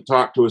wouldn't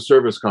talk to a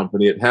service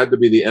company. It had to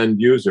be the end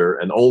user,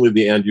 and only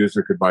the end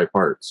user could buy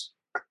parts.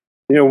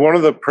 One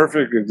of the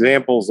perfect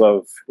examples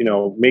of,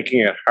 making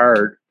it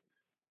hard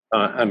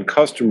on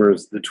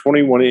customers, the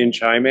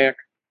 21-inch iMac.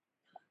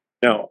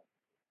 Now,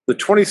 the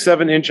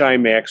 27-inch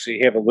iMacs,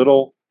 you have a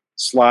little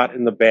slot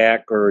in the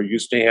back, or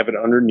used to have it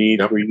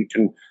underneath, where you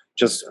can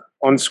just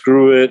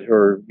unscrew it,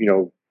 or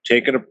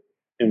take it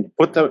and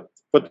put the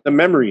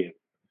memory in.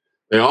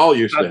 They all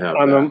used to have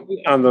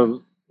that. On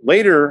the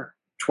later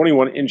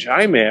 21-inch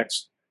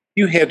iMacs,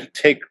 you had to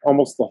take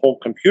almost the whole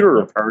computer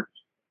apart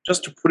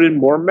just to put in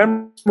more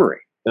memory.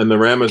 And the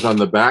RAM is on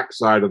the back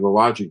side of the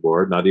logic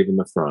board, not even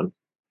the front.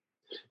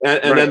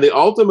 And then the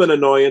ultimate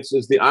annoyance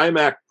is the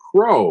iMac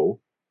Pro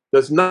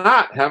does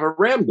not have a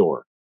RAM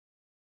door.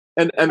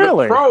 And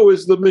really? The Pro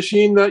is the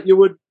machine that you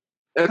would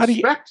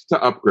expect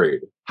to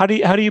upgrade. How do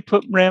you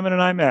put RAM in an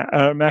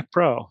iMac Mac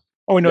Pro?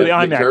 Oh, no, the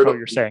iMac Pro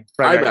you're saying.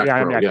 Right, the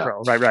iMac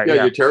Pro. Right.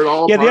 Yeah, you tear it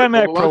all apart. Yeah, the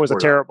iMac Pro was a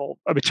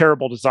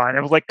terrible design.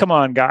 I was like, come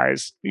on,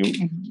 guys.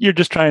 You're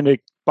just trying to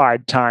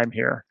bide time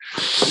here.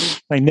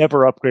 I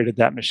never upgraded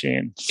that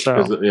machine.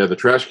 So the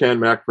trash can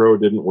Mac Pro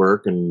didn't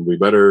work, and we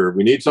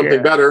need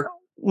something better.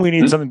 We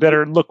need something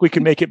better. Look, we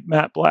can make it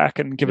matte black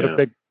and give it a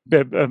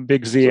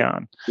big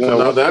Xeon. So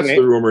now that's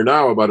the rumor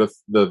now about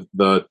the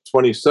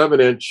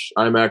 27-inch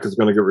iMac is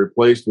going to get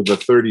replaced with a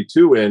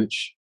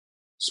 32-inch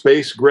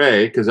space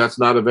gray, because that's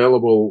not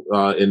available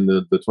in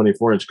the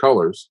 24-inch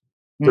colors,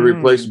 to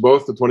replace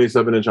both the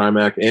 27-inch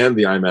iMac and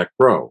the iMac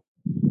Pro.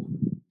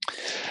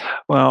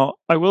 Well,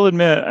 I will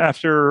admit,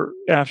 after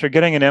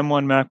getting an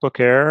M1 MacBook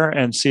Air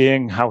and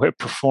seeing how it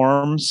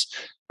performs,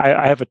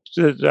 I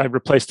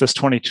replaced this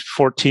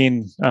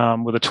 2014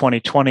 with a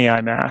 2020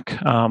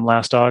 iMac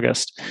last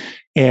August,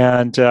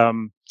 and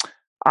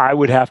I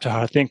would have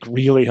to think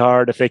really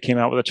hard if they came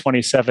out with a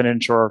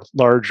 27-inch or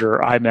larger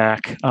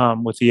iMac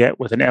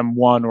with an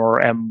M1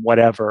 or M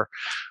whatever,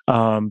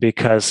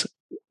 because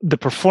the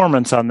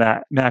performance on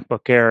that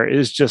MacBook Air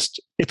is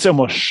it's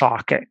almost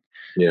shocking.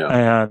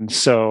 Yeah. And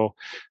so,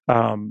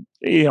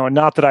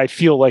 not that I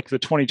feel like the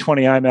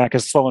 2020 iMac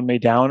is slowing me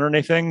down or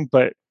anything,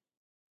 but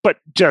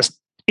just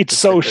it's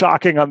so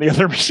shocking on the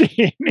other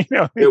machine.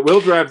 It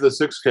will drive the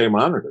 6K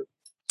monitor.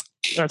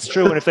 That's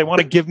true. And if they want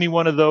to give me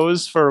one of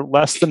those for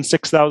less than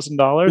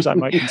 $6,000, I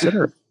might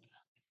consider it.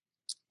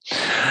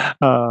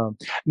 No,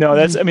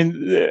 that's,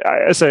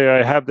 I say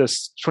I have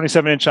this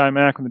 27-inch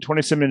iMac with a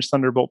 27-inch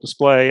Thunderbolt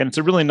display, and it's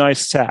a really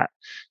nice set.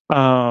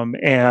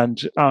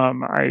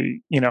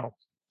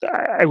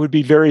 I would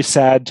be very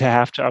sad to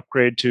have to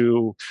upgrade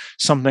to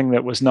something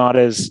that was not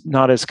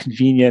as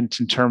convenient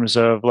in terms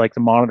of like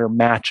the monitor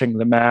matching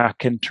the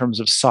Mac in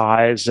terms of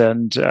size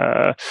and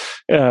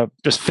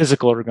just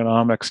physical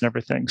ergonomics and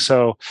everything.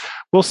 So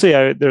we'll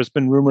see. There's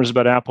been rumors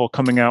about Apple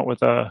coming out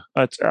with a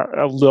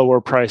lower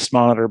priced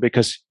monitor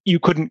because you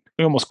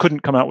almost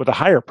couldn't come out with a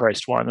higher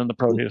priced one than the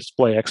Pro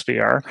Display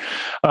XDR,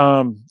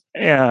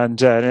 and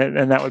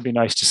that would be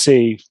nice to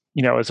see.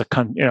 As a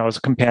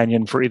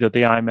companion for either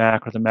the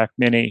iMac or the Mac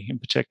Mini in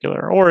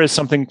particular, or as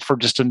something for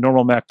just a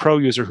normal Mac Pro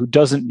user who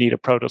doesn't need a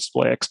Pro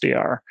Display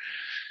XDR.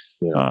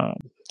 Yeah.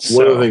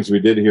 One of the things we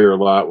did hear a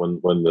lot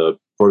when the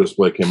Pro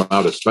Display came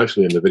out,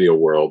 especially in the video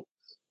world,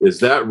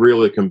 is that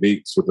really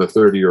competes with a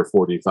 $30,000 or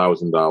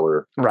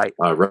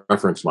 $40,000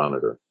 reference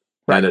monitor,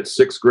 and at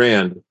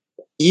 $6,000,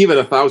 even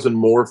 $1,000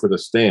 more for the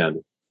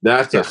stand.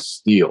 That's a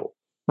steal,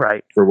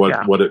 for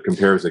what it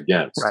compares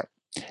against. Right.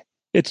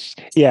 But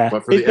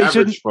for the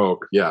average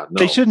folk, no.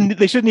 They shouldn't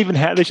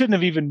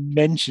have even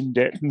mentioned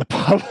it in the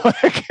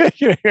public.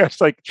 It's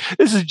like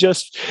this is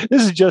just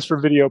for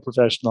video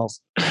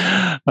professionals,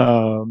 and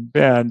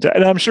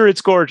I'm sure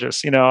it's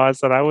gorgeous. I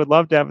said I would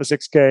love to have a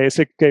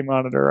 6K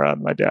monitor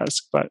on my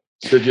desk. But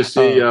did you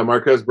see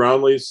Marques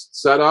Brownlee's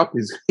setup?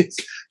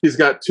 He's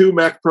got 2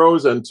 Mac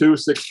Pros and 2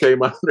 6K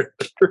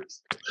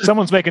monitors.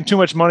 Someone's making too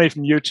much money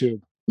from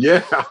YouTube.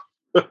 Yeah.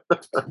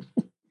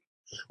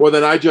 Well,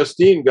 then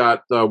iJustine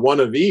got one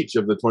of each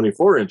of the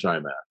 24-inch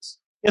iMacs.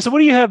 Yeah, so what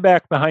do you have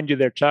back behind you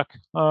there, Chuck?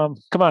 Come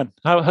on.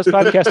 How's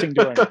podcasting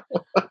doing?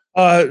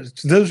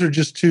 Those are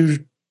just 2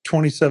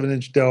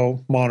 27-inch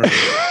Dell monitors.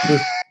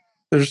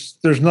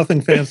 There's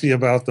nothing fancy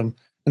about them.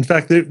 In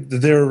fact,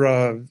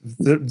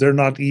 they're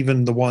not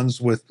even the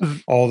ones with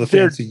all the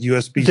fancy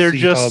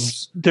USB-C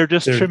hubs. They're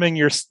just trimming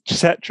your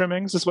set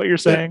trimmings, is what you're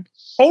saying?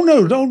 Oh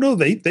no,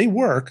 they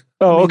work.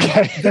 Oh,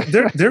 okay.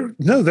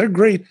 They're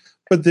great.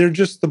 But they're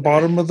just the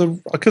bottom of the,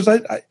 because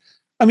I've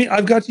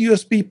got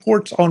USB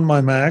ports on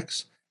my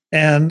Macs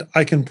and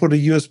I can put a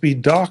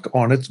USB dock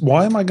on it.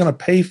 Why am I going to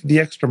pay for the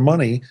extra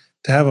money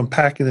to have them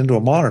pack it into a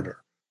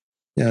monitor?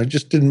 It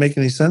just didn't make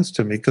any sense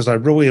to me because I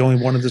really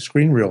only wanted the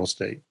screen real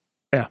estate.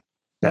 Yeah.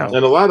 And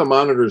a lot of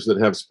monitors that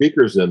have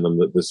speakers in them,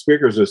 the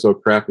speakers are so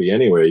crappy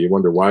anyway, you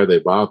wonder why they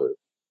bothered.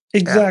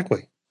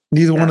 Exactly.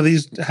 Neither one of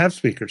these have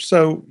speakers.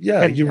 So,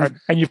 and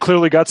you've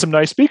clearly got some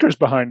nice speakers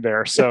behind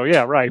there. So,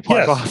 right.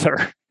 Why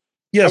bother?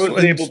 Yes, I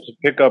was able to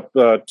pick up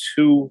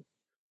 2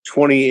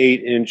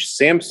 28-inch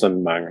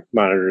Samsung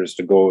monitors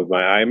to go with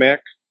my iMac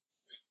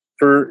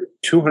for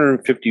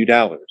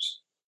 $250,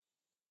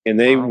 and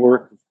they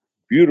work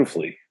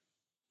beautifully.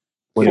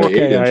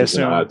 28 inches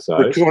in odd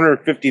size. For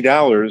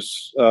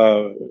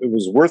 $250, it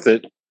was worth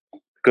it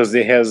because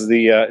it has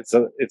it's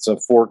a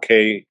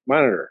 4K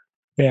monitor.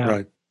 Yeah,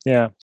 right.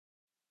 Yeah.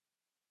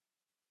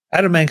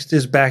 Adam Engst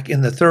is back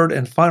in the third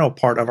and final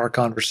part of our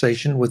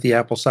conversation with the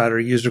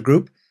AppleSider user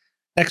group.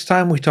 Next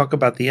time, we talk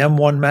about the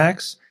M1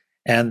 Max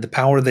and the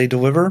power they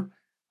deliver,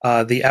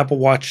 the Apple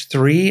Watch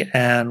 3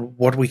 and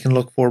what we can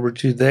look forward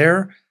to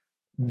there,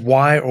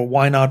 why or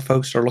why not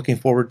folks are looking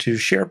forward to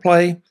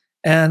SharePlay,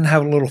 and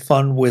have a little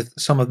fun with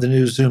some of the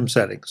new Zoom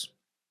settings.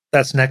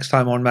 That's next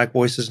time on Mac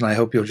Voices, and I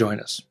hope you'll join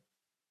us.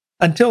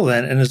 Until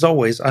then, and as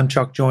always, I'm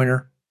Chuck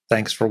Joyner.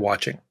 Thanks for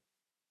watching.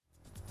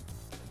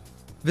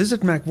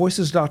 Visit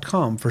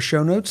MacVoices.com for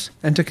show notes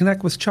and to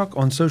connect with Chuck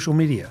on social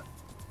media.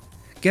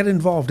 Get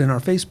involved in our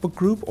Facebook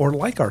group or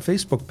like our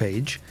Facebook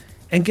page,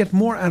 and get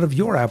more out of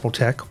your Apple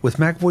tech with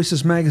Mac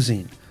Voices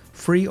Magazine,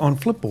 free on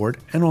Flipboard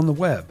and on the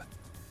web.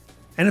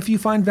 And if you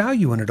find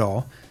value in it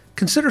all,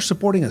 consider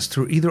supporting us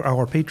through either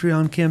our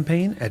Patreon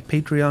campaign at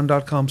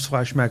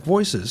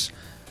patreon.com/MacVoices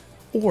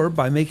or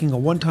by making a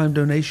one-time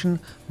donation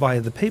via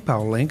the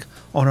PayPal link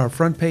on our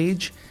front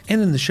page and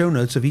in the show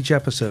notes of each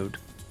episode.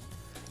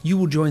 You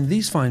will join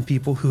these fine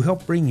people who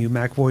help bring you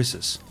Mac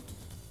Voices.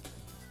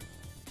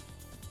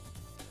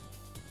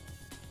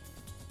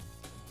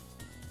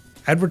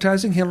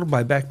 Advertising handled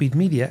by Backbeat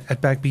Media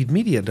at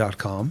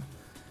backbeatmedia.com.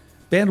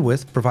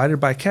 Bandwidth provided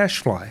by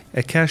CacheFly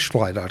at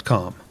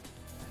cachefly.com.